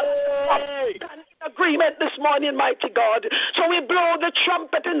apostle stand in agreement this morning, mighty God. So we blow the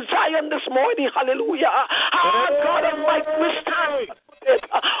trumpet in Zion this morning, hallelujah. God Almighty, we stand.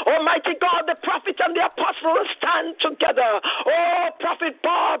 Almighty God, the prophet and the apostle stand together. Oh, Prophet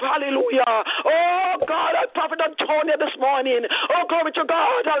Bob, hallelujah. Oh, God, Prophet Antonia this morning. Oh, glory to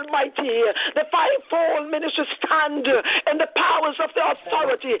God Almighty. The fivefold ministry stand in the powers of the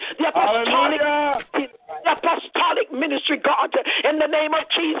authority, the apostolic ministry, God, in the name of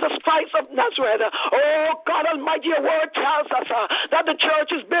Jesus Christ of Nazareth. Oh, God Almighty, your word tells us that the church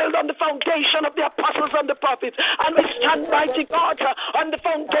is built on the foundation of the apostles and the prophets, and we stand, mighty God, on the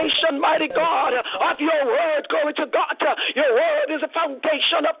foundation, mighty God, of your word. Glory to God. Your word is the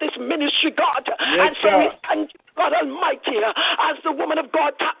foundation of this ministry, God. And so we thank you, God Almighty, as the woman of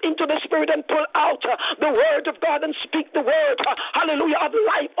God tap into the Spirit and pull out the word of God and speak the word, hallelujah, of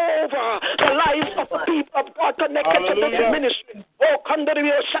life over the lives of the people of God connected to this ministry. Oh,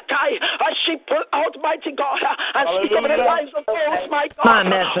 Shakai, as she pull out, mighty God, and speak over the lives of those, my God. My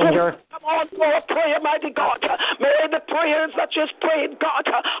messenger. Come on for a prayer, mighty God. May the prayers that you prayed, God,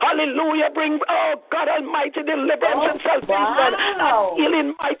 hallelujah, bring, oh God Almighty, deliverance and salvation and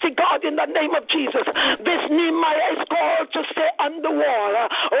healing, mighty God, in the name of Jesus. This Nehemiah is called to stay on the wall.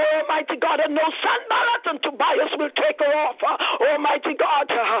 Oh, mighty God, and no Sanballat and Tobias will take her off. Oh, mighty God,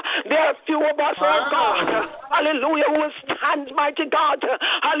 there are few of us, oh God, hallelujah, who will stand, mighty God,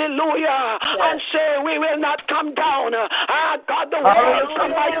 hallelujah, and say we will not come down. God, the walls of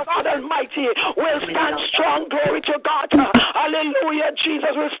my God Almighty will stand strong, glory to God, hallelujah.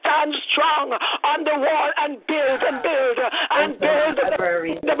 Jesus will stand strong on the wall and build and build and build the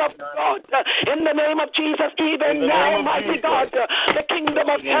kingdom of God in the name of Jesus. Even now, mighty God, the kingdom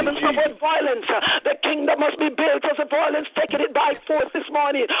of heaven suffered violence. The kingdom must be built as a violence taking it by force this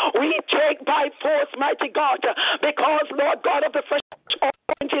morning. We take by force, mighty God, because, Lord God, of the fresh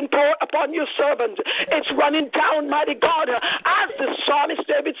anointing pour upon your servant. It's running down, mighty God, as the psalmist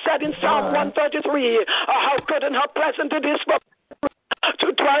David said in Psalm 133, how good and how pleasant it is for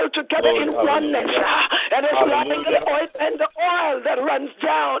to dwell together in oneness. And it's like the oil that runs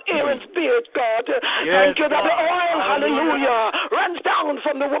down Aaron's beard, God. Thank you that the oil, hallelujah, runs down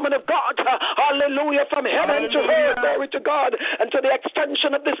from the woman of God, hallelujah, from heaven to her, glory to God, and to the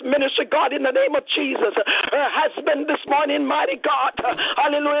extension of this ministry, God, in the name of Jesus. Her husband this morning, mighty God,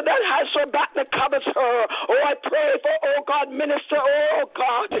 hallelujah, that has her back that covers her. Oh, I pray for, oh God, minister, oh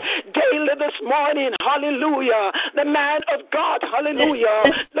God, daily this morning, hallelujah, the man of God, hallelujah.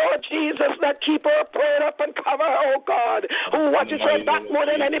 Lord Jesus, that keep her prayed up and cover her, oh God, who watches her back more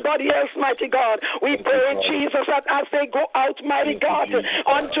than anybody else, mighty God. We pray, Jesus, that as they go out, mighty God,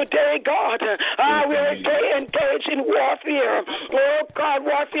 on today, God, we're engaged in warfare. Oh God,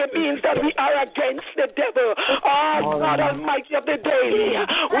 warfare means that we are against the devil. Oh God Almighty of the daily.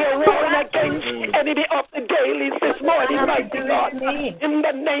 We're warring against the enemy of the dailies this morning, mighty God. In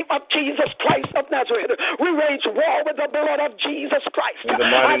the name of Jesus Christ of Nazareth, we wage war with the blood of Jesus Christ. In the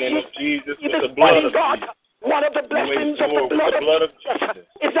mighty name of Jesus, with the blood of Jesus. One of the blessings of the blood of Jesus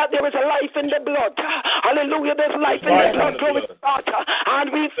is that there is a life in the blood. Hallelujah, there's life in the blood, glory to God.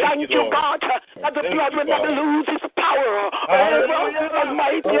 And we thank you, God, that the blood will never lose its power over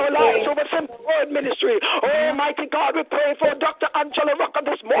Almighty, your lives, over Simple Word Ministry. Almighty God, we pray for Dr. Angela Rucker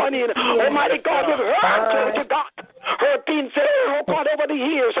this morning. Almighty God, we've heard, glory to God, her being there, oh God, over the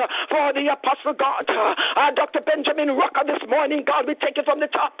years. for the apostle, God. Dr. Benjamin Rucker this morning, God, we take it from the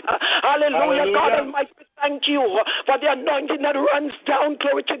top. Hallelujah, God Almighty. Thank you for the anointing that runs down.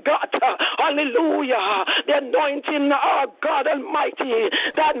 Glory to God. Hallelujah. The anointing, God Almighty,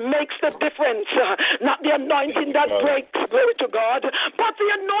 that makes the difference. Not the anointing that breaks, glory to God, but the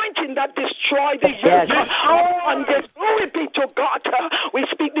anointing that destroys the yoke. And glory be to God. We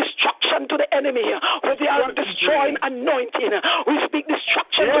speak destruction to the enemy with the destroying anointing. We speak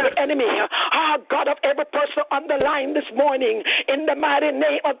destruction to the enemy. God of every person on the line this morning, in the mighty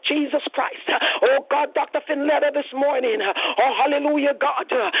name of Jesus Christ. Oh God, Dr. Finletta this morning. Oh, hallelujah,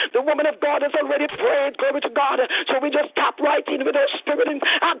 God. The woman of God has already prayed. Glory to God. So we just tap right in with her spirit and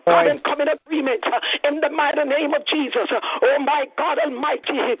God and come in agreement in the mighty name of Jesus. Oh, my God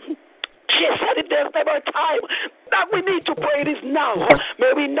Almighty. She said if there's never a time that we need to pray, it is now.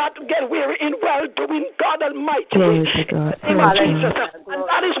 May we not get weary in well-doing, God Almighty. Glory to God. Jesus. And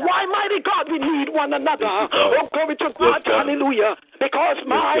that is why, mighty God, we need one another. Oh, glory to God. Hallelujah. Because,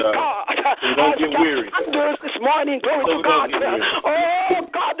 my God, as standards this morning, glory to God. Oh,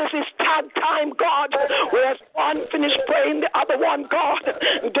 God, this is tag time, God. Whereas one finished praying, the other one, God.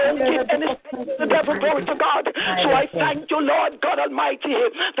 Don't give any space to the devil, glory to God. So I thank you, Lord God Almighty,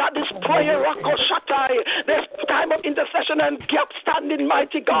 that this prayer, this time of intercession and gap standing,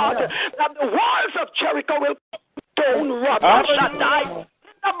 mighty God, that the walls of Jericho will don't rub Shaddai.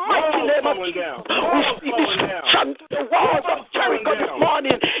 In the mighty name of Jesus, we speak destruction to the walls of Jericho this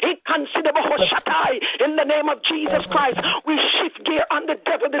morning. In the name of Jesus Christ, we shift gear on the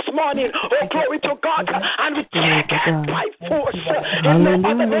devil this morning. Oh, glory to God, and we take it by force in the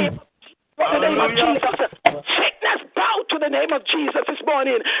other name. In the name of Jesus, sickness bow to the name of Jesus this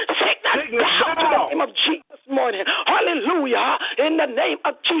morning. Sickness bow to the name of Jesus this morning. Hallelujah. In the name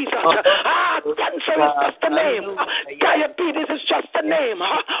of Jesus. Cancer is just a name. Diabetes is just a name.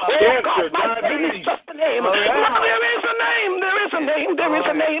 Oh God, my pain is just a name. No, there is a name. There is a name. There is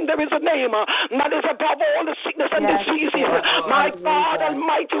a name. There is a name. That is above all the sickness and diseases. My God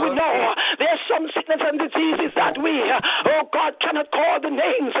Almighty, we know there's some sickness and diseases that we, oh God, cannot call the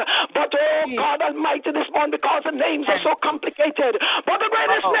names. But oh God Almighty, this morning, because the names are so complicated. But the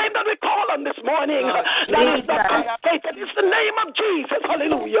greatest name that we call on this morning, that is not complicated, is the name of Jesus.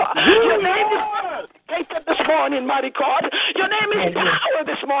 Hallelujah. Your name is complicated this morning, mighty God. Your name is power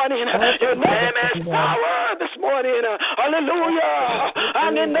this morning. Your name is power this morning. Hallelujah.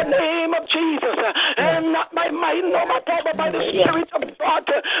 And in the name of Jesus, and not by might, nor by power, but by the Spirit of God,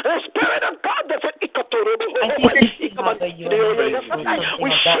 the Spirit of God that's an we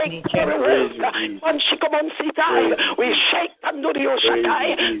shake every wolf. We shake under the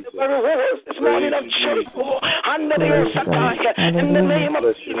Oshatai, the very wolves this morning of Jericho, under the Oshatai, in the name of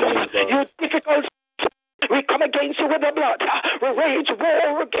Jesus. You difficult. We come against you with the blood. We rage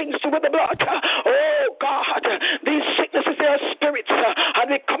war against you with the blood. Oh God, these sicknesses, they are spirits, and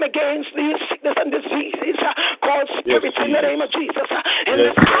we come against these sickness and diseases called spirits in the name of Jesus. In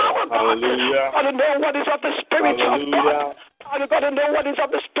this hour, God, I don't know what is of the spirit of God. You got to know what is of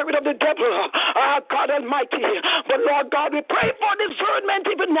the spirit of the devil. God Almighty. But Lord God, we pray for discernment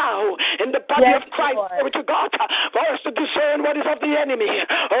even now in the body of Christ. Glory to God. For us to discern what is of the enemy.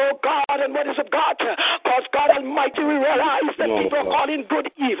 Oh God, and what is of God. Because God Almighty, we realize that people are calling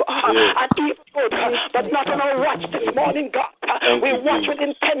good evil and evil good. But not on our watch this morning, God. We watch with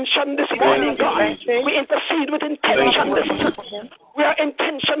intention this morning, God. We intercede with intention this morning. We are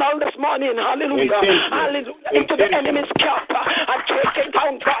intentional this morning. Hallelujah. Hallelujah. Into the enemy's camp. And take it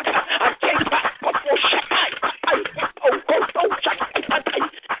down, God. And take back.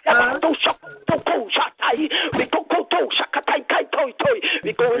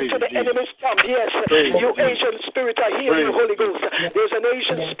 We go into the enemy's camp. Yes. You Asian spirit, I hear you, Holy Ghost. There's an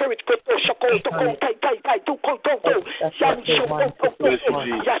Asian spirit.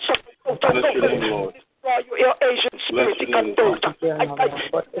 Your Asian spirit,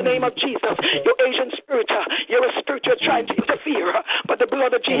 in the name of Jesus, your Asian spirit, you're a spirit, you're trying to interfere, but the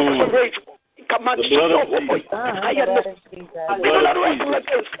blood of Jesus will rage. Command we do not wrestle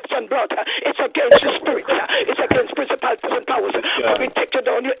against flesh and blood. It's against the spirit. It's against principalities and powers. But we take you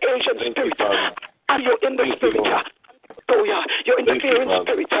down, your Asian spirit, and you're in the spirit. You're interfering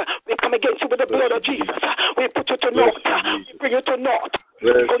spirit. We come against you with the blood of Jesus. We put you to naught. We bring you to naught.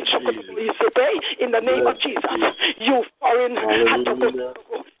 In the name of Jesus, you foreign spirit.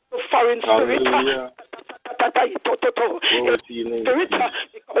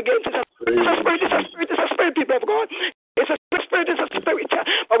 It's a spirit, people of God. It's a spirit,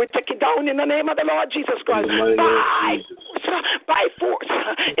 but we take it down in the name of the Lord Jesus Christ. by force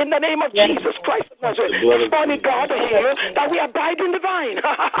in the name of Jesus Christ of Nazareth. This morning, God, here that we abide in the vine.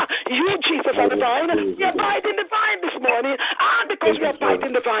 You, Jesus, are the vine. We abide in the vine this morning. And because we abide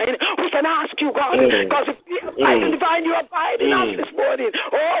in the vine, we can ask you, God, because if we abide in the vine, you abide in us this morning.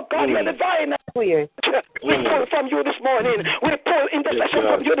 Oh, God, you're the vine. We pull from you this morning. We pull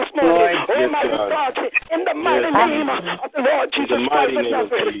intercession from you this morning. Oh, my God, in the mighty name of the Lord Jesus Christ of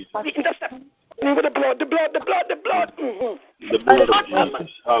Nazareth, we intercept with the blood. Mm-hmm. The blood of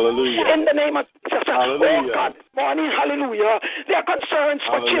Jesus. Hallelujah. In the name of Jesus. Hallelujah. Oh, God, this morning, hallelujah. There are concerns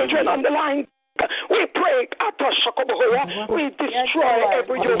for children on the line. We pray, we destroy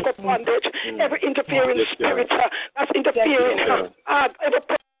every yoke of bondage, every interfering spirit that's interfering,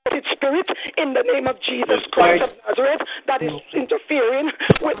 every spirit in the name of Jesus Christ of Nazareth that is interfering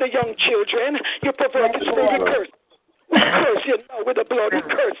with the young children. You perverted spirit, curse. We curse you now with the blood. We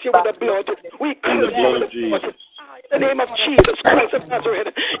curse you with the blood. We curse you with the blood. In the name of Jesus Christ of Nazareth,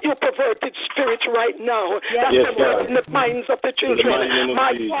 you perverted spirit right now. That's perverting the minds of the children.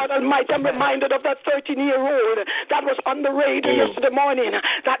 My God Almighty, I'm reminded of that 13-year-old that was on the radio yesterday morning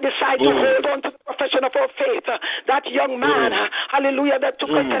that decided to hold on to the profession of her faith. That young man, hallelujah, that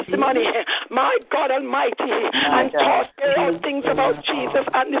took her testimony, my God Almighty, and taught all things about Jesus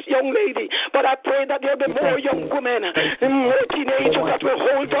and this young lady. But I pray that there will be more young women, more teenagers that will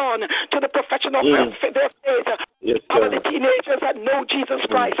hold on to the profession of their faith. Cover the teenagers that know Jesus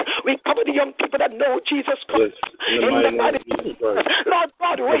Christ. We cover the young people that know Jesus Christ. In the mighty name of Jesus. Lord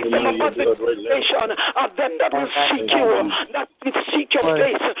God, raise them above the nation of them that will seek you, that will seek your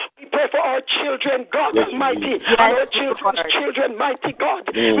face. We pray for our children, God Almighty, and our children's children, mighty God.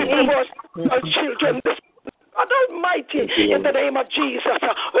 We pray for our children, God Almighty, in the name of Jesus.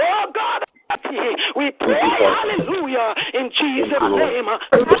 Oh God, we pray, hallelujah, in Jesus' name,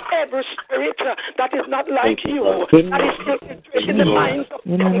 every spirit that is not like you, that is infiltrating the minds of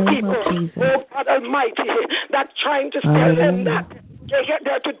young people, oh God Almighty, that's trying to tell them that they get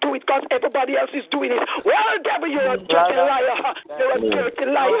there to do it because everybody else is doing it. Well, devil, you're a dirty liar. You're a dirty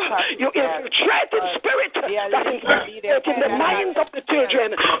liar. You infiltrated spirit that is infiltrating the minds of the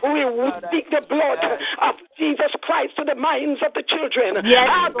children. We will speak the blood of Jesus Christ to the minds of the children.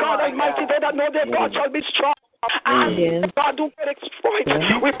 Our God Almighty, they that know their God shall be strong. And God do get exploit.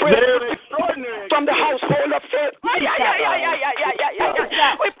 We pray from the household of faith. We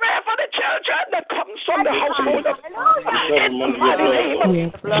pray for the children that comes from the household of faith. In the mighty name of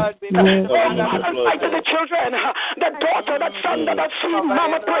God, to the children, the daughter, that son that has seen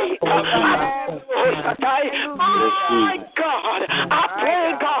Mama pray. My God, I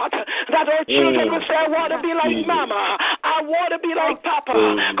pray, God, that our children will say, I want to be like Mama. I want to be like Papa.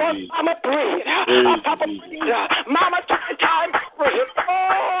 Because Mama prayed. Papa prayed. Mama took the time to pray.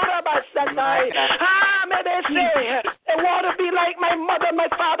 Oh, may they say, they want to be like my mother, my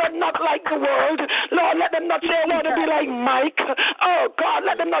father, not like the world. Lord, let them not say, I want to be like Mike. Oh, God,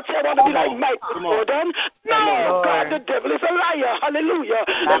 let them not say, I want to be like Mike Jordan. No, God, the devil is a liar. Hallelujah.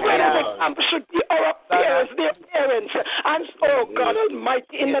 The greatest example should be our parents, their parents. And, oh, God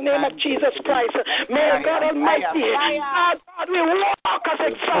Almighty, in the name of Jesus Christ, may God Almighty, God, we walk as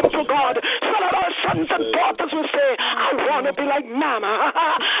example, God, so that our sons and daughters will say, I want to be like Mama.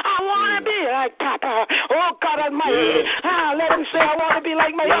 I want to be like Papa. Oh, God Almighty. Let them say, I want to be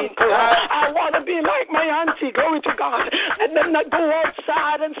like my uncle. I want to be like my auntie. Glory to God. Let them not go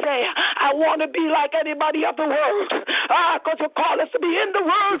outside and say, I want to be like anybody of the world. Because you call us to be in the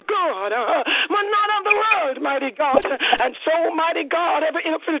world, God. But not of the world, mighty God. And so, mighty God, every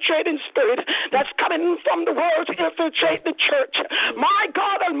infiltrating spirit that's coming from the world to infiltrate the church. My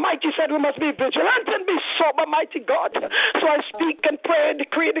God Almighty said we must be vigilant and be sober, mighty God. So I speak and pray and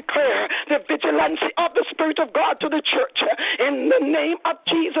decree and declare the vigilance of the Spirit of God to the church in the name of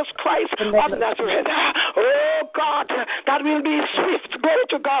Jesus Christ of Nazareth. Oh God, that will be swift, glory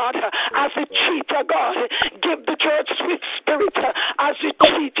to God, as a cheater, God. Give the church swift spirit as a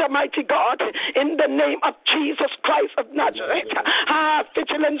cheater, mighty God, in the name of Jesus Christ of Nazareth.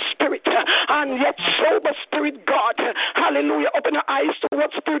 Vigilant spirit and yet sober spirit, God. Hallelujah. Open our eyes to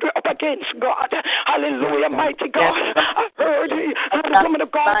what spirit we're up against, God. Hallelujah, mighty God. I heard the woman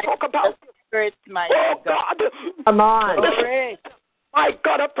of God talk about oh God. Come on. My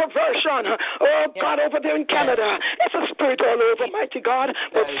God, a perversion. Oh, God, over there in Canada. It's a spirit all over, mighty God.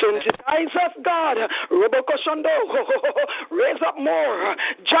 But sensitize us, God. Raise up more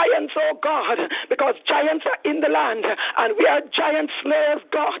giants, oh God, because giants are in the land, and we are giant slayers,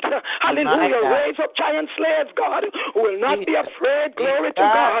 God. Hallelujah. Raise up giant slayers, God, who will not be afraid. Glory to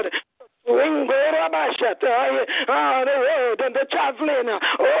God. Ring, glory, the word and the javelin,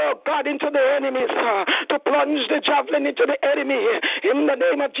 oh God, into the enemies, to plunge the javelin into the enemy in the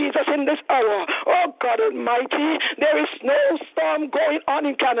name of Jesus in this hour. Oh God Almighty, there is no storm going on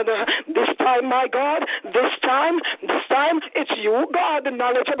in Canada. This time, my God, this time, it's you, God, the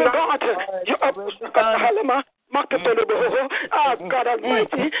knowledgeable God. You God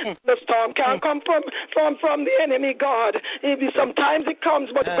Almighty, the storm can't come from the enemy, God. Sometimes it comes,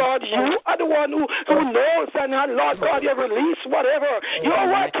 but God, you are the one who knows, and Lord God, you release whatever. Your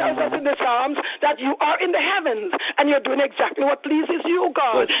word tells us in the Psalms that you are in the heavens, and you're doing exactly what pleases you,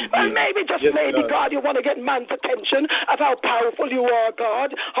 God. And maybe, just maybe, God, you want to get man's attention of how powerful you are,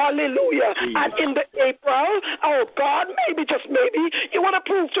 God. Hallelujah. And in the April, oh God, maybe, just maybe, you want to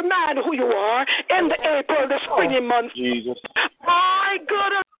prove to man who you are in the April, the springy month. Jesus. My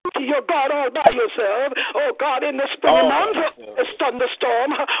God, you're God all by yourself. Oh God, in the spring month, it's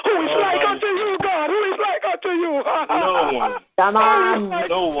thunderstorm. Who is like unto you, God? Who is like unto you? No one. Come on.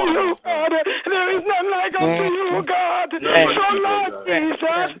 No one. You, God. There is none like unto you, God. So Lord Jesus,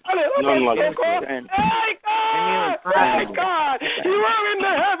 hey God, you are in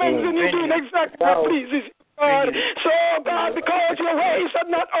the heavens and you're doing exactly what pleases you, God. So, God, because your ways are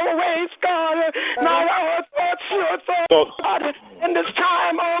not our ways, God. Now our thoughts, your thoughts, God. In this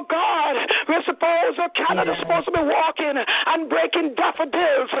time, oh God, we're supposed, Canada's supposed to be walking and breaking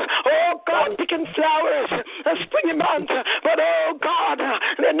daffodils. Oh God, picking flowers, springy month. But oh God,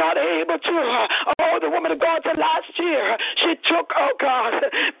 they're not able to. Oh, the woman of God said last year, she took, oh God,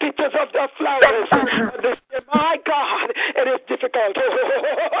 pictures of the flowers. This year, my God, it is difficult.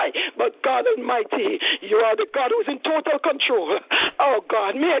 But God Almighty, you are the God who's in total control. Oh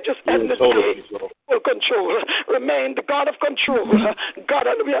God, may I just end this day full control. Remain the God of control. God,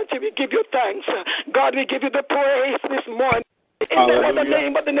 hallelujah, we give you thanks. God, we give you the praise this morning. In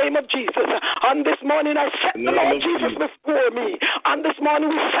the name of Jesus. On this morning, I set the Lord Jesus before me. On this morning,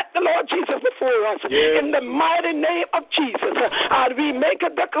 we set the Lord Jesus before us. In the mighty name of Jesus. And we make a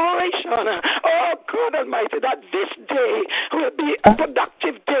declaration, oh God Almighty, that this day will be a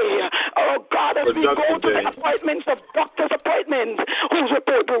productive day. Oh God, as we go to the appointments of doctor's appointments, whose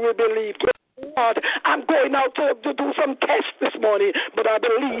report we will believe. God, I'm going out to do some tests this morning, but I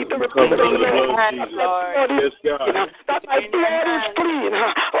believe the report of the Lord that my blood is clean.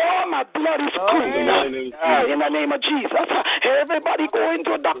 Oh, my blood is clean. In the name of Jesus. Everybody going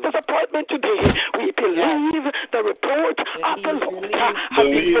to a doctor's appointment today. We believe the report of the Lord.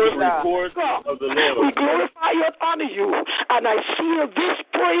 We glorify you and honor you. And I seal this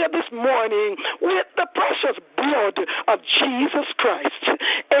prayer this morning with the precious blood of Jesus Christ.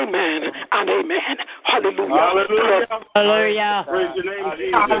 Amen and amen. Hallelujah. Hallelujah. Hallelujah. Praise your name,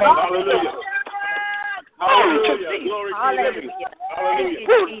 Jesus. Hallelujah. Hallelujah. Glory to your name.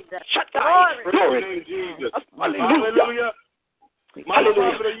 Hallelujah. Shut down. Praise your name, Jesus. Hallelujah.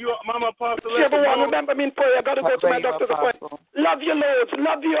 Mama Apostle, everyone remember me in prayer. I got to go to my doctor's appointment. Love you, Lord.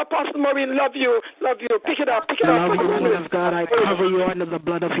 Love you, Apostle Maureen. Love you. Love you. Pick it up. Pick it up. Love you, woman of God. I cover you under the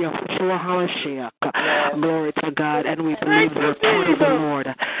blood of Yeshua HaMashiach. Glory to God. And we believe the report of the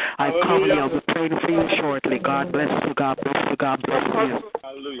Lord. I cover you. I'll be praying for you shortly. God bless you. God bless you. God bless you.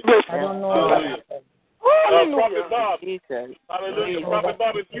 Hallelujah. I don't know. Hallelujah. Prophet Bob, hallelujah. Prophet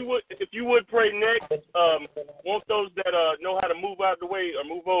Bob, if you would pray next, want those that know how to move out of the way or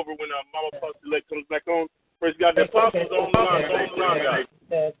move over when Mama Apostle Elect comes back on. Praise God. The apostles on the line, guys.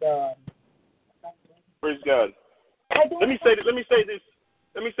 Praise God. Let me say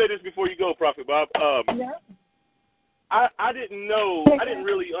this before you go, Prophet Bob. I didn't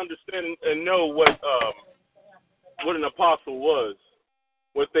really understand and know what an apostle was.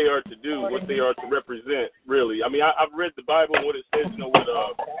 What they are to do, what they are to represent, really. I mean, I've read the Bible and what it says, what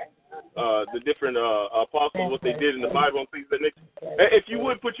the different apostles, what they did in the Bible and things like that. If you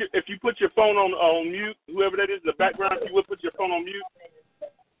put your phone on mute, whoever that is in the background, if you would put your phone on mute.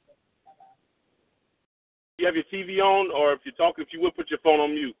 You have your TV on, or if you're talking, if you would put your phone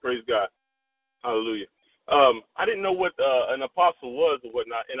on mute. Praise God. Hallelujah. I didn't know what an apostle was or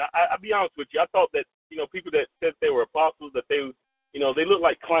whatnot, and I'll be honest with you. I thought that people that said they were apostles, that they look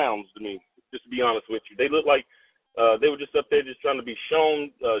like clowns to me, just to be honest with you. They look like they were just up there just trying to be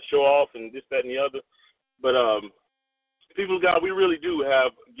shown, show off, and this, that, and the other. But people of God, we really do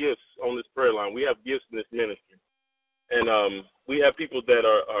have gifts on this prayer line. We have gifts in this ministry. And we have people that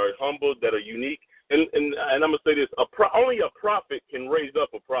are humble, that are unique. And I'm going to say this, only a prophet can raise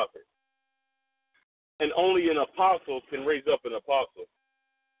up a prophet. And only an apostle can raise up an apostle.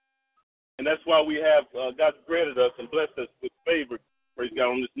 And that's why we have, God's granted us and blessed us with favor, praise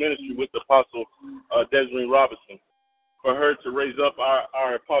God, on this ministry with the Apostle Desiree Robinson, for her to raise up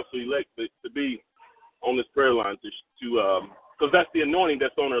our apostle elect to be on this prayer line to because that's the anointing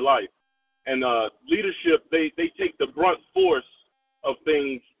that's on her life. And leadership, they take the brunt force of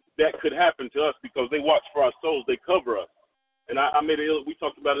things that could happen to us because they watch for our souls. They cover us. And we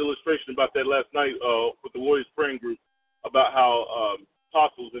talked about an illustration about that last night with the Warriors Praying Group about how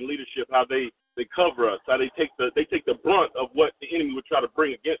apostles and leadership, how they cover us, how they take the brunt of what the enemy would try to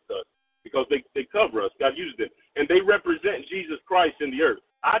bring against us because they cover us. God uses them. And they represent Jesus Christ in the earth.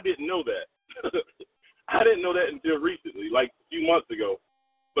 I didn't know that. I didn't know that until recently, like a few months ago.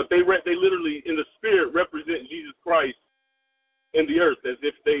 But they literally, in the spirit, represent Jesus Christ in the earth as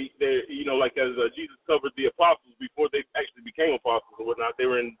if they like as Jesus covered the apostles before they actually became apostles or whatnot. They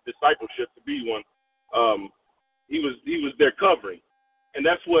were in discipleship to be one. He was their covering. And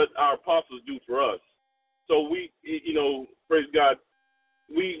that's what our apostles do for us. So we, praise God,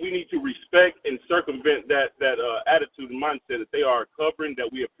 we need to respect and circumvent that attitude and mindset that they are covering,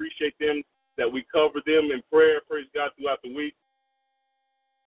 that we appreciate them, that we cover them in prayer, praise God, throughout the week.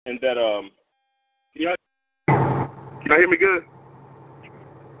 And that, can y'all hear me good?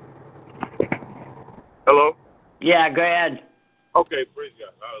 Hello? Yeah, go ahead. Okay, praise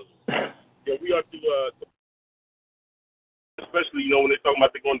God. We are to, especially, when they're talking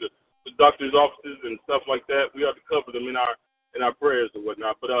about they're going to the doctor's offices and stuff like that, we are to cover them in our prayers and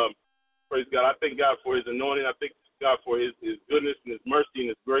whatnot. But praise God, I thank God for his anointing. I thank God for his goodness and his mercy and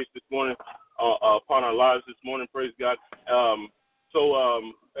his grace this morning upon our lives this morning, praise God.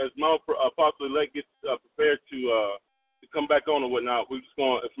 As my apostle-elect gets prepared to come back on or whatnot, we're just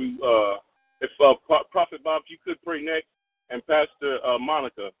going, if Prophet Bob, if you could pray next, and Pastor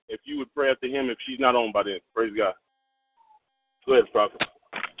Monica, if you would pray after him if she's not on by then, praise God. Go ahead, Prophet.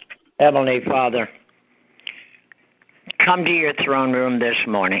 Heavenly Father, come to your throne room this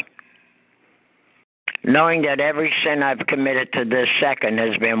morning, knowing that every sin I've committed to this second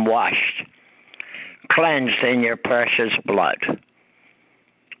has been washed, cleansed in your precious blood.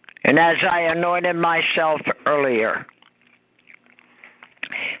 And as I anointed myself earlier,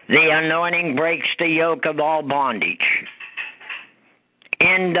 the anointing breaks the yoke of all bondage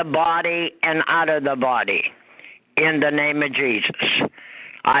in the body and out of the body. In the name of Jesus,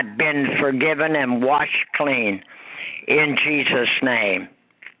 I've been forgiven and washed clean in Jesus' name.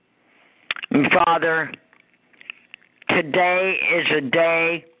 And Father, today is a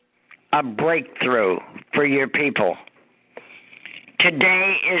day of breakthrough for your people.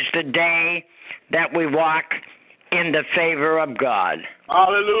 Today is the day that we walk in the favor of God.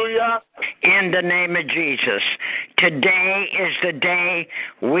 Hallelujah. In the name of Jesus. Today is the day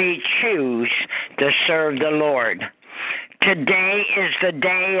we choose to serve the Lord. Today is the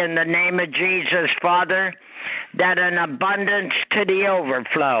day in the name of Jesus, Father, that an abundance to the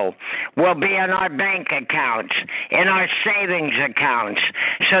overflow will be in our bank accounts, in our savings accounts,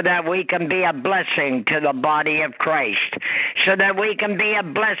 so that we can be a blessing to the body of Christ, so that we can be a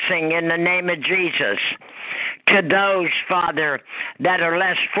blessing in the name of Jesus to those, Father, that are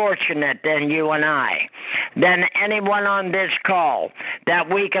less fortunate than you and I, than anyone on this call, that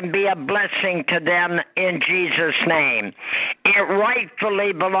we can be a blessing to them in Jesus' name. It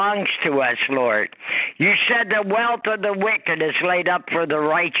rightfully belongs to us, Lord. You said the wealth of the wicked is laid up for the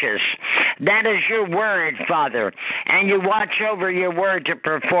righteous. That is your word, Father, and you watch over your word to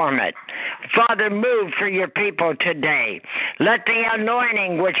perform it. Father, move for your people today. Let the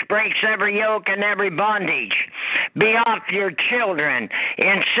anointing which breaks every yoke and every bondage be off your children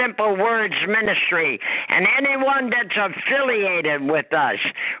in Simple Words Ministry and anyone that's affiliated with us,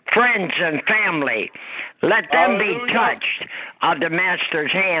 friends and family. Let them be touched of the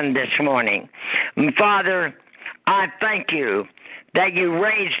Master's hand this morning. And Father, I thank you that you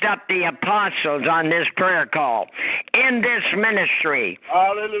raised up the apostles on this prayer call, in this ministry.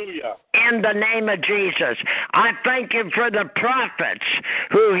 Hallelujah. In the name of Jesus, I thank you for the prophets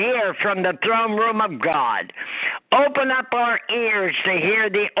who hear from the throne room of God. Open up our ears to hear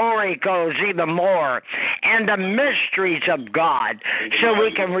the oracles even more and the mysteries of God so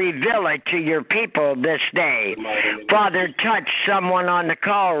we can reveal it to your people this day. Father, touch someone on the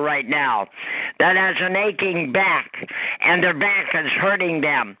call right now that has an aching back and their back is hurting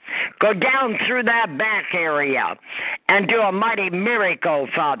them. Go down through that back area and do a mighty miracle,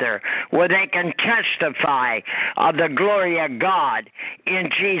 Father, where they can testify of the glory of God in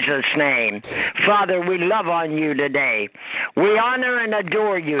Jesus' name. Father, we love on you today. We honor and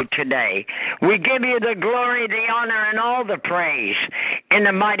adore you today. We give you the glory, the honor, and all the praise in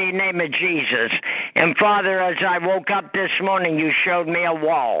the mighty name of Jesus. And Father, as I woke up this morning, you showed me a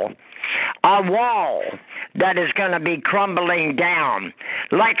wall that is going to be crumbling down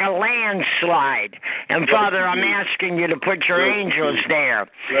like a landslide. And Father, I'm asking you to put your angels there.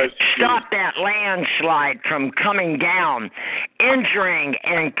 Stop that landslide from coming down, injuring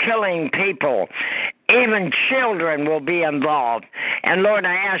and killing people. Even children will be involved. And Lord,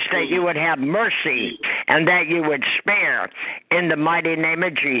 I ask that you would have mercy and that you would spare in the mighty name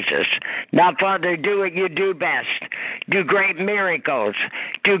of Jesus. Now, Father, do what you do best. Do great miracles.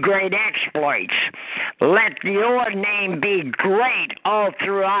 Do great exploits. Let your name be great all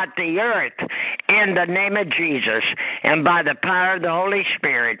throughout the earth in the name of Jesus and by the power of the Holy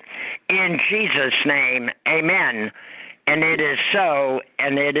Spirit. In Jesus' name, amen. And it is so,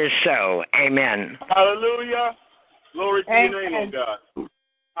 and it is so. Amen. Hallelujah. Glory to your name, oh God.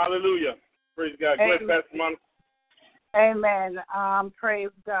 Hallelujah. Praise God. Go ahead, Pastor Monica. Amen. Praise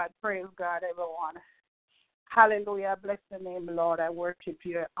God, everyone. Hallelujah. Bless the name, Lord. I worship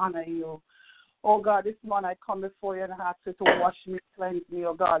you, honor you. Oh God, this morning I come before you and ask you to wash me, cleanse me,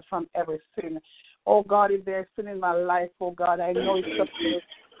 oh God, from every sin. Oh God, if there's sin in my life, oh God, I know it's a place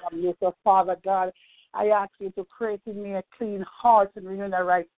from you. So Father God, I ask you to create in me a clean heart and renew the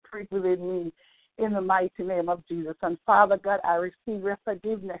right spirit within me in the mighty name of Jesus. And Father God, I receive your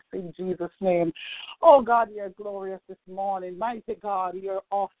forgiveness in Jesus' name. Oh God, you're glorious this morning. Mighty God, you're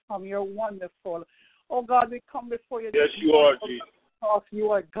awesome. You're wonderful. Oh God, we come before you. Yes, you are, Jesus. Because you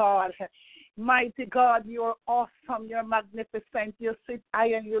are God. Mighty God, you're awesome. You're magnificent. You sit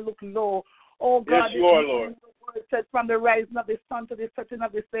high and you look low. Oh God, yes, you are, Lord. It says from the rising of the sun to the setting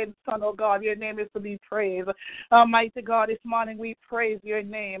of the same sun, oh God, your name is to be praised. Mighty God, this morning we praise your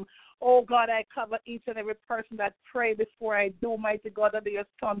name. Oh God, I cover each and every person that pray before I do, mighty God, under your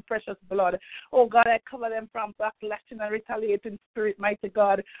Son, precious blood. Oh God, I cover them from backlashing and retaliating spirit, mighty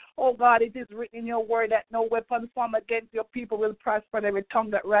God. Oh God, it is written in your word that no weapon formed against your people will prosper, and every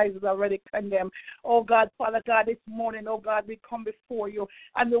tongue that rises already condemned. Oh God, Father God, this morning, oh God, we come before you,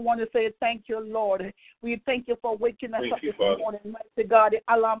 and we want to say thank you, Lord. We thank you for waking us up this morning, mighty God.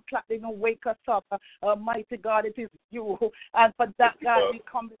 The alarm clock didn't wake us up, mighty God, it is you. And for that, God, we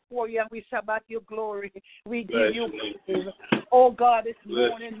come before you and we shall back your glory. We give you praise. Oh God, this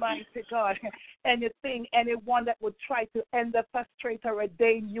morning, mighty God, anyone that would try to end the frustrate or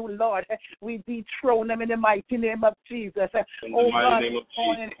ordain you, Lord, we dethrone them in the mighty name of Jesus. Oh God, this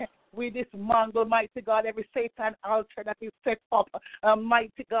morning, we dismantle, mighty God, every Satan altar that is set up,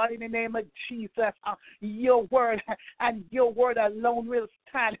 mighty God, in the name of Jesus. Your word and your word alone will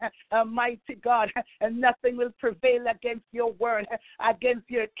stand, mighty God, and nothing will prevail against your word, against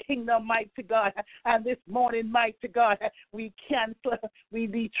your kingdom, mighty God. And this morning, mighty God, we cancel, we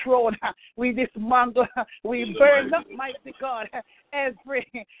dethrone, we dismantle, we burn up, mighty God, every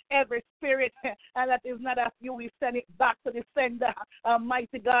spirit and that is not of you. We send it back to the sender,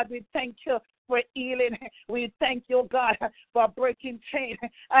 mighty God. We thank you for healing. We thank you, God, for breaking chain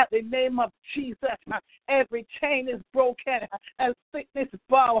at the name of Jesus. Every chain is broken and sickness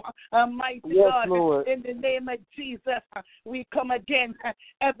bow, mighty God. Lord. In the name of Jesus, we come against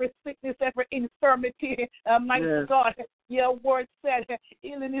every sickness, every infirmity, mighty God. Your word said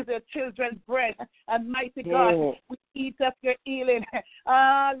healing is your children's bread, and mighty God, we eat up your healing.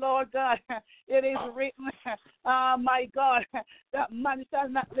 Lord God, it is written, my God, that man shall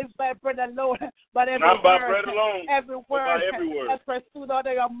not live by bread alone, but every word that pursued out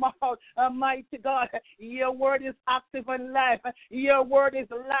of your mouth. Mighty God, your word is active and life. Your word is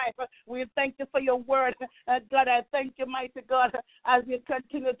life. We thank you for your word. God, I thank you, mighty God, as you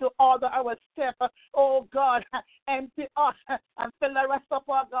continue to order our steps. Oh God, empty us and fill the rest up,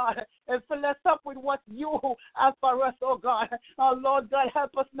 oh God, and fill us up with what you have for us, oh God. Oh Lord God,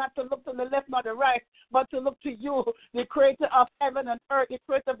 help us not to look to the left nor the right, but to look to you, the creator of heaven and earth, the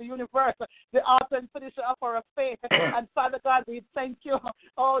creator of the universe, the author and finisher of our faith. And Father God, we thank you.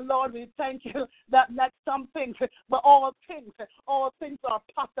 Oh Lord, we thank you that not some things, but all things are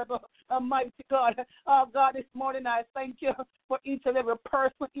possible. Mighty God. Oh God, this morning I thank you for each and every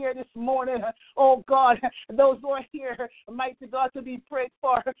person here this morning. Oh God, those who are here, mighty God, to be prayed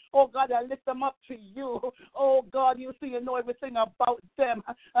for. Oh God, I lift them up to you. Oh God, you see, you know everything about them.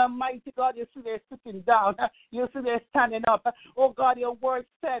 Mighty God, you see they're sitting down. You see they're standing up. Oh God, your word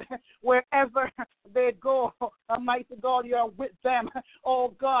said, wherever they go, mighty God, you are with them.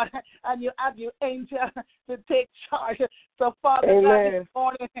 Oh God, and you have your angel to take charge. So Father God, this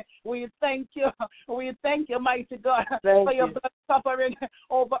morning, we thank you. We thank you, mighty God, for your blood covering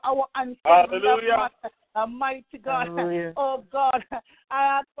over our ancestors. Mighty God. Hallelujah. Oh God, I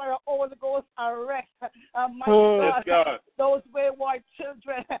ask for a Holy Ghost arrest. Mighty God. Those wayward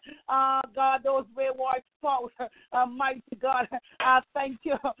children, God, those wayward spouse, mighty God, I thank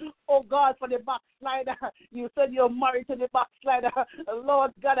you, oh God, for the backslider. You said you're married to the backslider.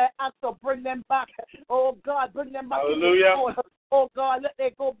 Lord God, I ask to bring them back. Oh God, bring them back. Hallelujah. Oh God, let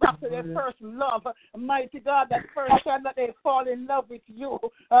them go back to their first love. Mighty God, that first time that they fall in love with you.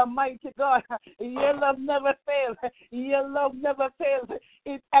 Mighty God, your love never fails. Your love never fails.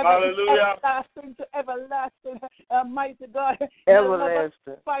 It's everlasting to everlasting. Mighty God,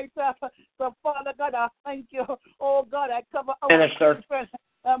 everlasting. Fight up. So Father God, I thank you. Oh God, I cover our children.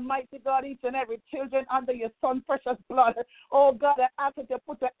 Mighty God, each and every children under your Son's precious blood. Oh God, I ask that you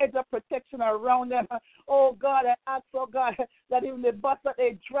put an edge of protection around them. Oh God, I ask, oh God, that even the bus that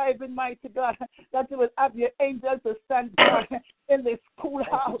they drive in, mighty God, that you will have your angels to stand guard in the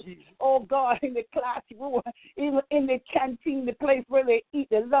schoolhouse. Oh God, in the classroom, even in the canteen, the place where they eat,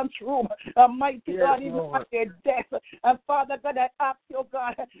 the lunchroom. Mighty God, even at their desk. And Father God, I ask you, oh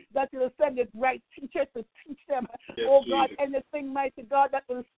God, that you will send the right teachers to teach them. Oh God, anything, mighty God, that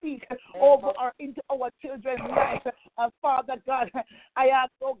will speak over or into our children's life. Father God, I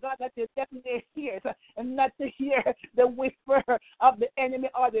ask, oh God, that you definitely hear and not to hear the whisper of the enemy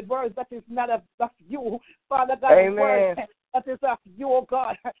or the words that is not of you. Father God, the words that is of you, oh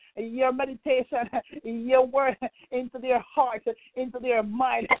God, your meditation, your word into their heart, into their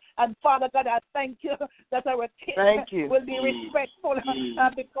mind. And Father God, I thank you that our kids will be respectful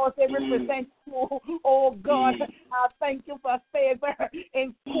because they represent you. Oh God, I thank you for favor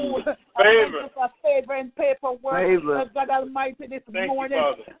in school. I thank you for favor in paperwork. God Almighty, this morning,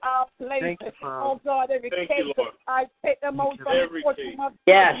 I place, oh God, every case, I take them out from the courtroom of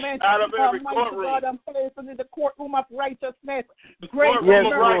judgment. Out of every courtroom. God, I'm placing in the courtroom of righteousness. Great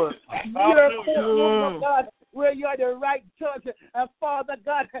Lord. Your courtroom, God, where you are the right judge. Father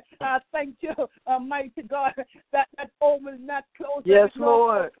God, I thank you, mighty God, that hole will not close. Yes,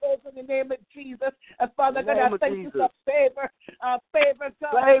 Lord. Close in the name of Jesus. Father God, I thank you for favor. Favor,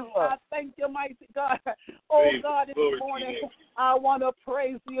 God. I thank you, mighty God. Oh, God, this morning, I want to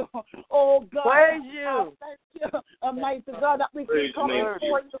praise you. Oh, God. Praise you. I thank you, mighty God, that we can come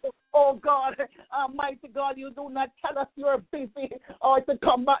before you. Oh, God, mighty God, you do not tell us you're busy or to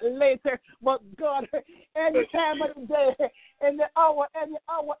come back later. But, God, any time of the day, in the hour, any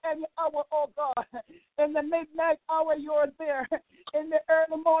hour, oh, God, in the midnight hour, you're there. In the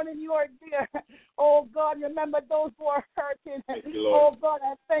early morning, you are there. Oh, God, remember those who are hurting. Oh, God,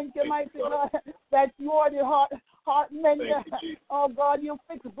 I thank you, mighty God, that you are the heart mender. Oh, God, you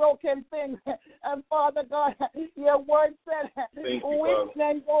fix broken things. And, Father God, your word said, weep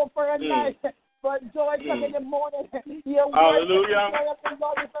and go for a night, but joy come in the morning. Your word said,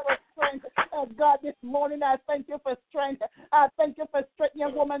 Lord is our strength. And God, this morning, I thank you for strength. I thank you for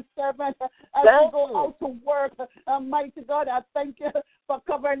strengthening woman servant as you go out to work. Mighty God, I thank you for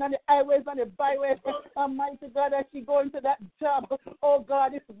covering on the highways and the byways. Mighty God, as she go into that job. Oh,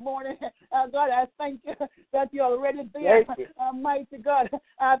 God, this morning, God, I thank you that you're already there. Mighty God,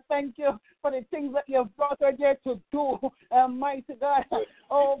 I thank you for the things that you've brought her there to do. Mighty God,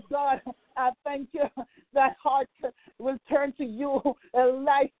 oh, God, I thank you that heart will turn to you.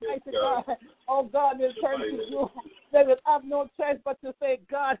 Life, mighty God, oh, God, will turn to you. They will have no choice but to say,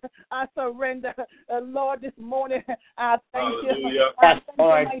 God, I surrender. Lord, this morning, I thank you. I thank you,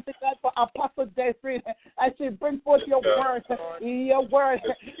 mighty God, for Apostle Desiree as she brings forth your word. Your word.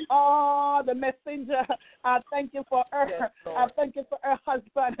 Oh, the messenger. I thank you for her. I thank you for her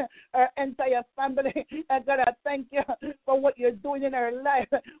husband, her entire family. And God, I thank you for what you're doing in her life,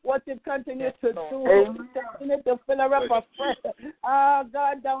 what you continue to do. Continue to fill her up afresh. Oh,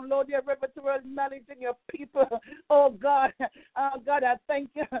 God, download your repertoire knowledge in your people. Oh, God. God, I thank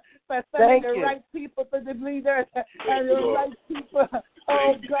you for sending the right people to the leaders and the right people.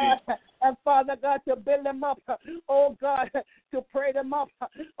 Oh, God. And Father God, to build them up. Oh, God, to pray them up.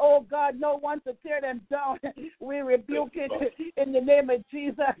 Oh, God, no one to tear them down. We rebuke it in the name of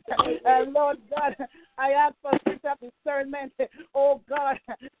Jesus. Lord God, I ask for spirit of discernment. Oh, God,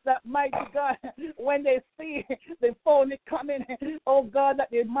 that mighty God, when they see the phone coming, oh, God,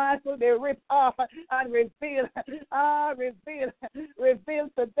 that the mask will be ripped off and reveal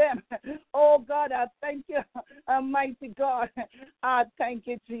to them. Oh, God, I thank you, mighty God. I thank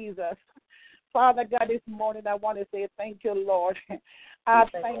you, Jesus. Father God, this morning I want to say thank you, Lord. I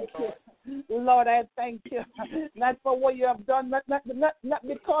thank you. Lord, I thank you. Not for what you have done, not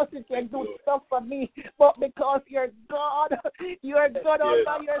because you can do stuff for me, but because you're God. You're God all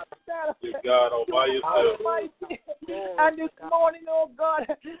by yourself. You're God all by yourself. Almighty. And this morning, oh God,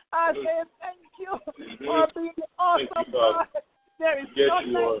 I say thank you. for being awesome God. There is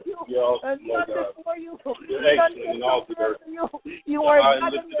none like you, and none before you, none compared to you. You are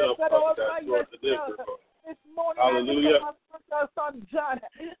God and you're God all by yourself. This morning, hallelujah. I son John,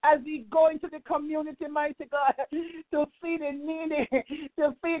 as he go into the community, mighty God, to see the needy,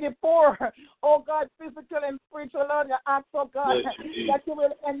 to see the poor, oh God, physical and spiritual, Lord, I ask, oh God, that you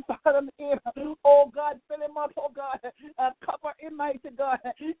will empower him, oh God, fill him up, oh God, cover him, mighty God,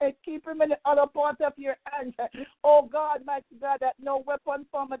 and keep him in the other part of your hand, oh God, mighty God, that no weapon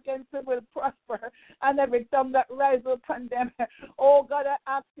formed against him will prosper, and every tongue that rises will condemn. Oh God, I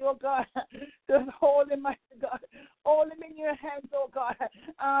ask you, oh God, to hold him, mighty God, hold him in your hands, oh God,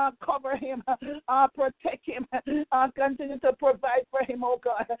 cover him, protect him, continue to provide for him, oh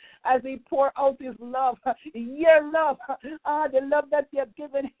God, as he pour out his love, your love, the love that you have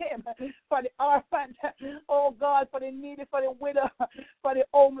given him for the orphan, oh God, for the needy, for the widow, for the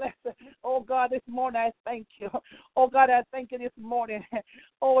homeless. Oh God, this morning I thank you. Oh God, I thank you this morning.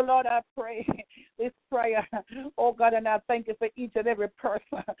 Oh Lord, I pray this prayer. Oh God, and I thank you for each and every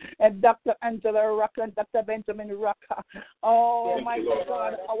person. And Dr. Angela Rucker and Dr. Benjamin Rucker. Oh my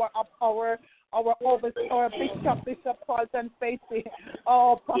God, our Bishop Paulson Facey.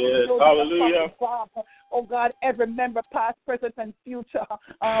 Oh, hallelujah. Oh God, every member, past, present, and future.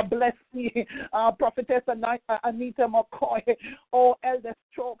 Bless me. Prophetess Anita McCoy. Oh, Elder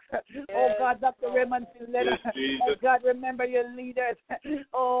Strokes. Oh God, Dr. Raymond Filetta. Oh God, remember your leaders.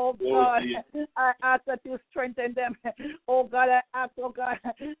 Oh God, I ask that you strengthen them. Oh God, I ask, oh God,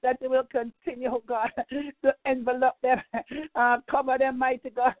 that you will continue, oh God, to envelop them, cover them, mighty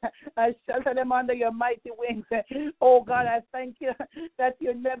God, shelter them under your mighty wings. Oh God, I thank you that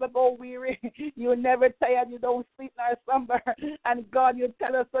you never go weary, you never tired, you don't sleep nor slumber. And God, you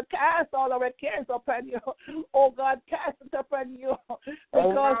tell us to cast all our cares upon you. Oh God, cast it upon you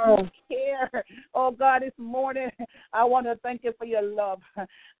because you care. Oh God, this morning I want to thank you for your love.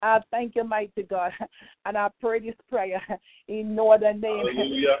 I thank you, mighty God, and I pray this prayer in no other name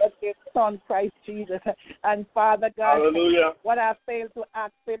but your Son, Christ Jesus. And Father God, hallelujah. What I failed to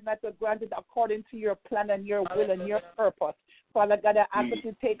ask, fail not to grant it according to your plan and your will and your purpose. Father God, I ask that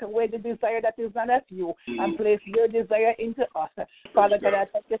you take away the desire that is not of you and place your desire into us. Father God, I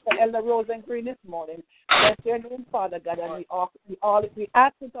thank you for Elder Rosen Green this morning. Bless your name, Father God, and we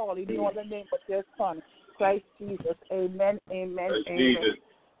ask it all in no other name but your Son, Christ Jesus. Amen, amen, Christ amen. Jesus.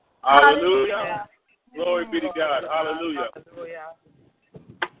 Hallelujah. Glory be to God. Hallelujah.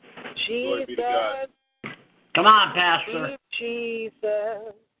 Glory be to God. Come on, Pastor.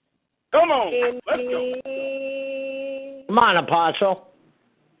 Jesus. Come on. Let's go. Come on, Apostle.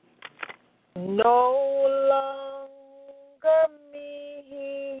 No longer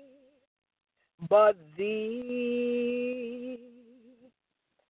me, but thee.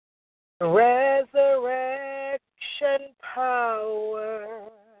 Resurrection power,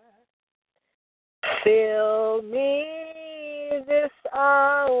 fill me this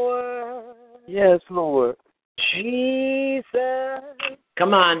hour. Yes, Lord. Jesus.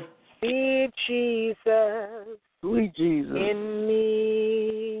 Come on. Sweet Jesus. Sweet Jesus. In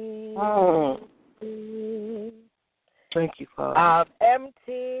me. Oh. Thank you, Father. I've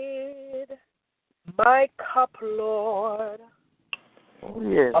emptied my cup, Lord, Oh,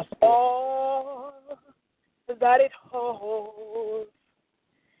 yes. of all that it holds,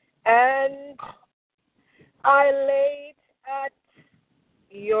 and I laid at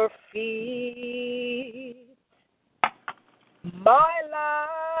your feet. My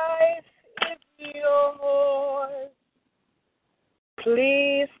life is yours.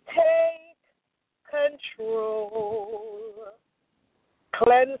 Please take control.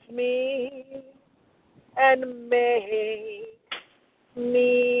 Cleanse me and make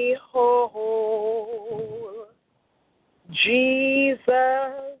me whole.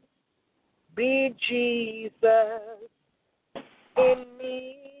 Jesus, be Jesus in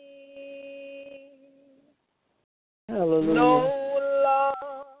me. Hallelujah. No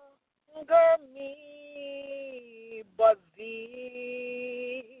longer me, but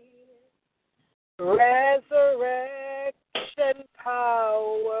thee. Resurrection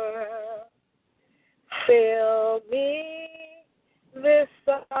power, fill me this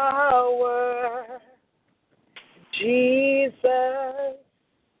hour. Jesus,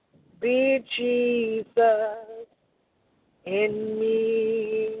 be Jesus in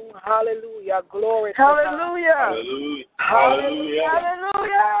me. Hallelujah. Glory Hallelujah. Hallelujah. Hallelujah.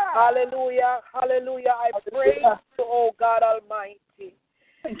 Hallelujah. Hallelujah. Hallelujah. I praise you, oh God Almighty.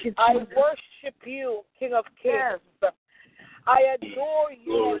 Thank you, I Jesus. worship you, King of Kings. I adore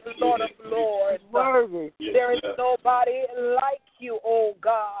you, Lord of Lords. Worthy. There is nobody like you, oh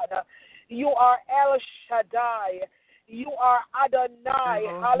God. You are El Shaddai. You are Adonai.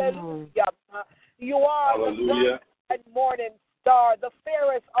 Hallelujah. You are the bright and morning star, the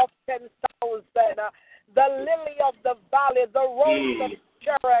fairest of 10,000, the lily of the valley, the rose of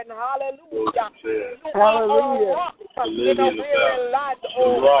Sharon. Hallelujah. You are a rock in a weary land,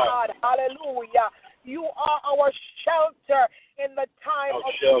 oh God. Hallelujah. You are our shelter in the time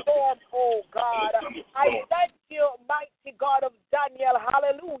of storm, oh God. I thank you, mighty God of Daniel.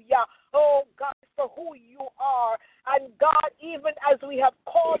 Hallelujah. Oh God, for who you are. And God, even as we have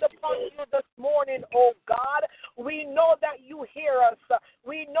called upon you this morning, oh God, we know that you hear us.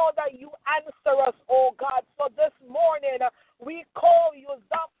 We know that you answer us, oh God. So this morning, we call you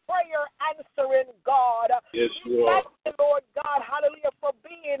the prayer answering God. Yes, we thank you, Lord God, hallelujah, for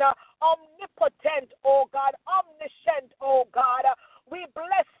being omnipotent, oh God, omniscient, oh God. We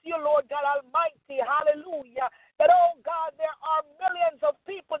bless you, Lord God Almighty, hallelujah, that, oh God, there are millions of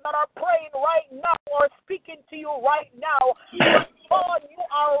people that are praying right now or speaking to you right now. God, you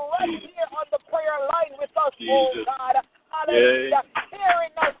are right here on the prayer line with us, oh God, hallelujah,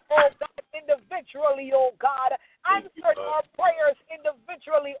 hearing us, oh God, individually, oh God, answered our prayers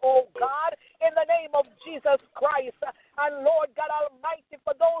individually, oh God, in the name of Jesus Christ. And Lord God Almighty,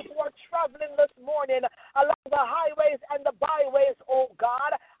 for those who are traveling this morning along the highways and the byways, oh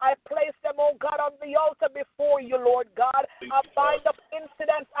God, I place them, oh God, on the altar before you, Lord God. I bind up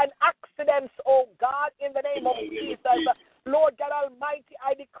incidents and accidents, oh God, in the name of Jesus. Lord God Almighty,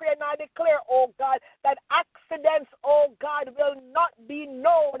 I decree and I declare, oh God, that accidents, oh God, will not be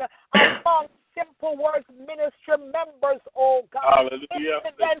known among Simple Words Ministry members, oh God. Hallelujah.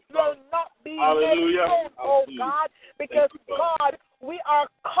 Incidents will not be known, oh God, because God, we are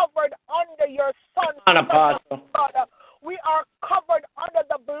covered under your Son. We are covered under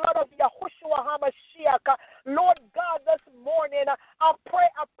the blood of Yahushua HaMashiach. Lord God, this morning, I pray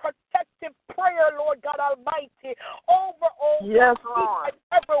a protective prayer, Lord God Almighty, over, oh yes, God, each and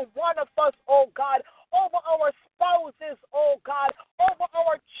every one of us, oh God, over our spouses, oh God, over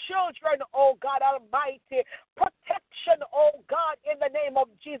our children, oh God Almighty. Protection, oh God, in the name of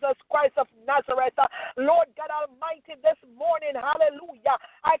Jesus Christ of Nazareth. Lord God Almighty, this morning, hallelujah,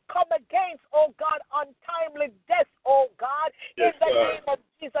 I come against, oh God, untimely death, oh God, in the name of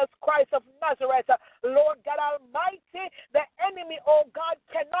Jesus Christ of Nazareth. Lord God Almighty, the enemy, oh God,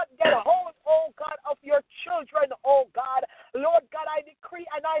 cannot get hold, oh God, of your children, oh God. Lord God, I decree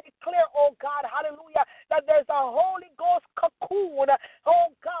and I declare, oh God, hallelujah, that there's a Holy Ghost cocoon, oh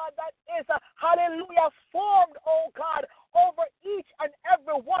God, that is, hallelujah, formed, oh God, over each and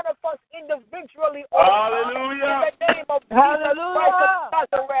every one of us individually, oh hallelujah. God, in the name of Jesus Christ of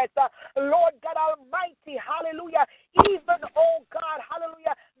Nazareth. Lord God Almighty, hallelujah, even, oh God,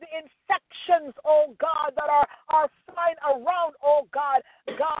 hallelujah, the infections, oh God, that are flying around, oh God,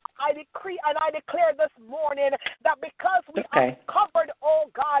 God, I decree and I declare this morning that because we are covered,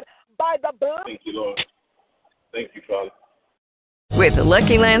 oh God, by the blood. Thank you, Lord. Thank you, Father. With the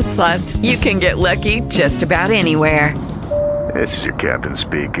Lucky Land Slots, you can get lucky just about anywhere. This is your captain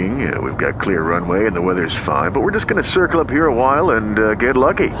speaking. We've got clear runway and the weather's fine, but we're just going to circle up here a while and get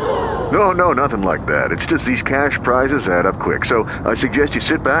lucky. No, nothing like that. It's just these cash prizes add up quick. So I suggest you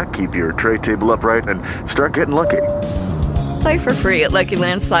sit back, keep your tray table upright, and start getting lucky. Play for free at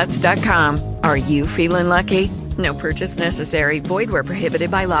LuckyLandSlots.com. Are you feeling lucky? No purchase necessary. Void where prohibited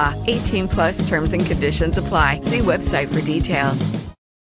by law. 18+ terms and conditions apply. See website for details.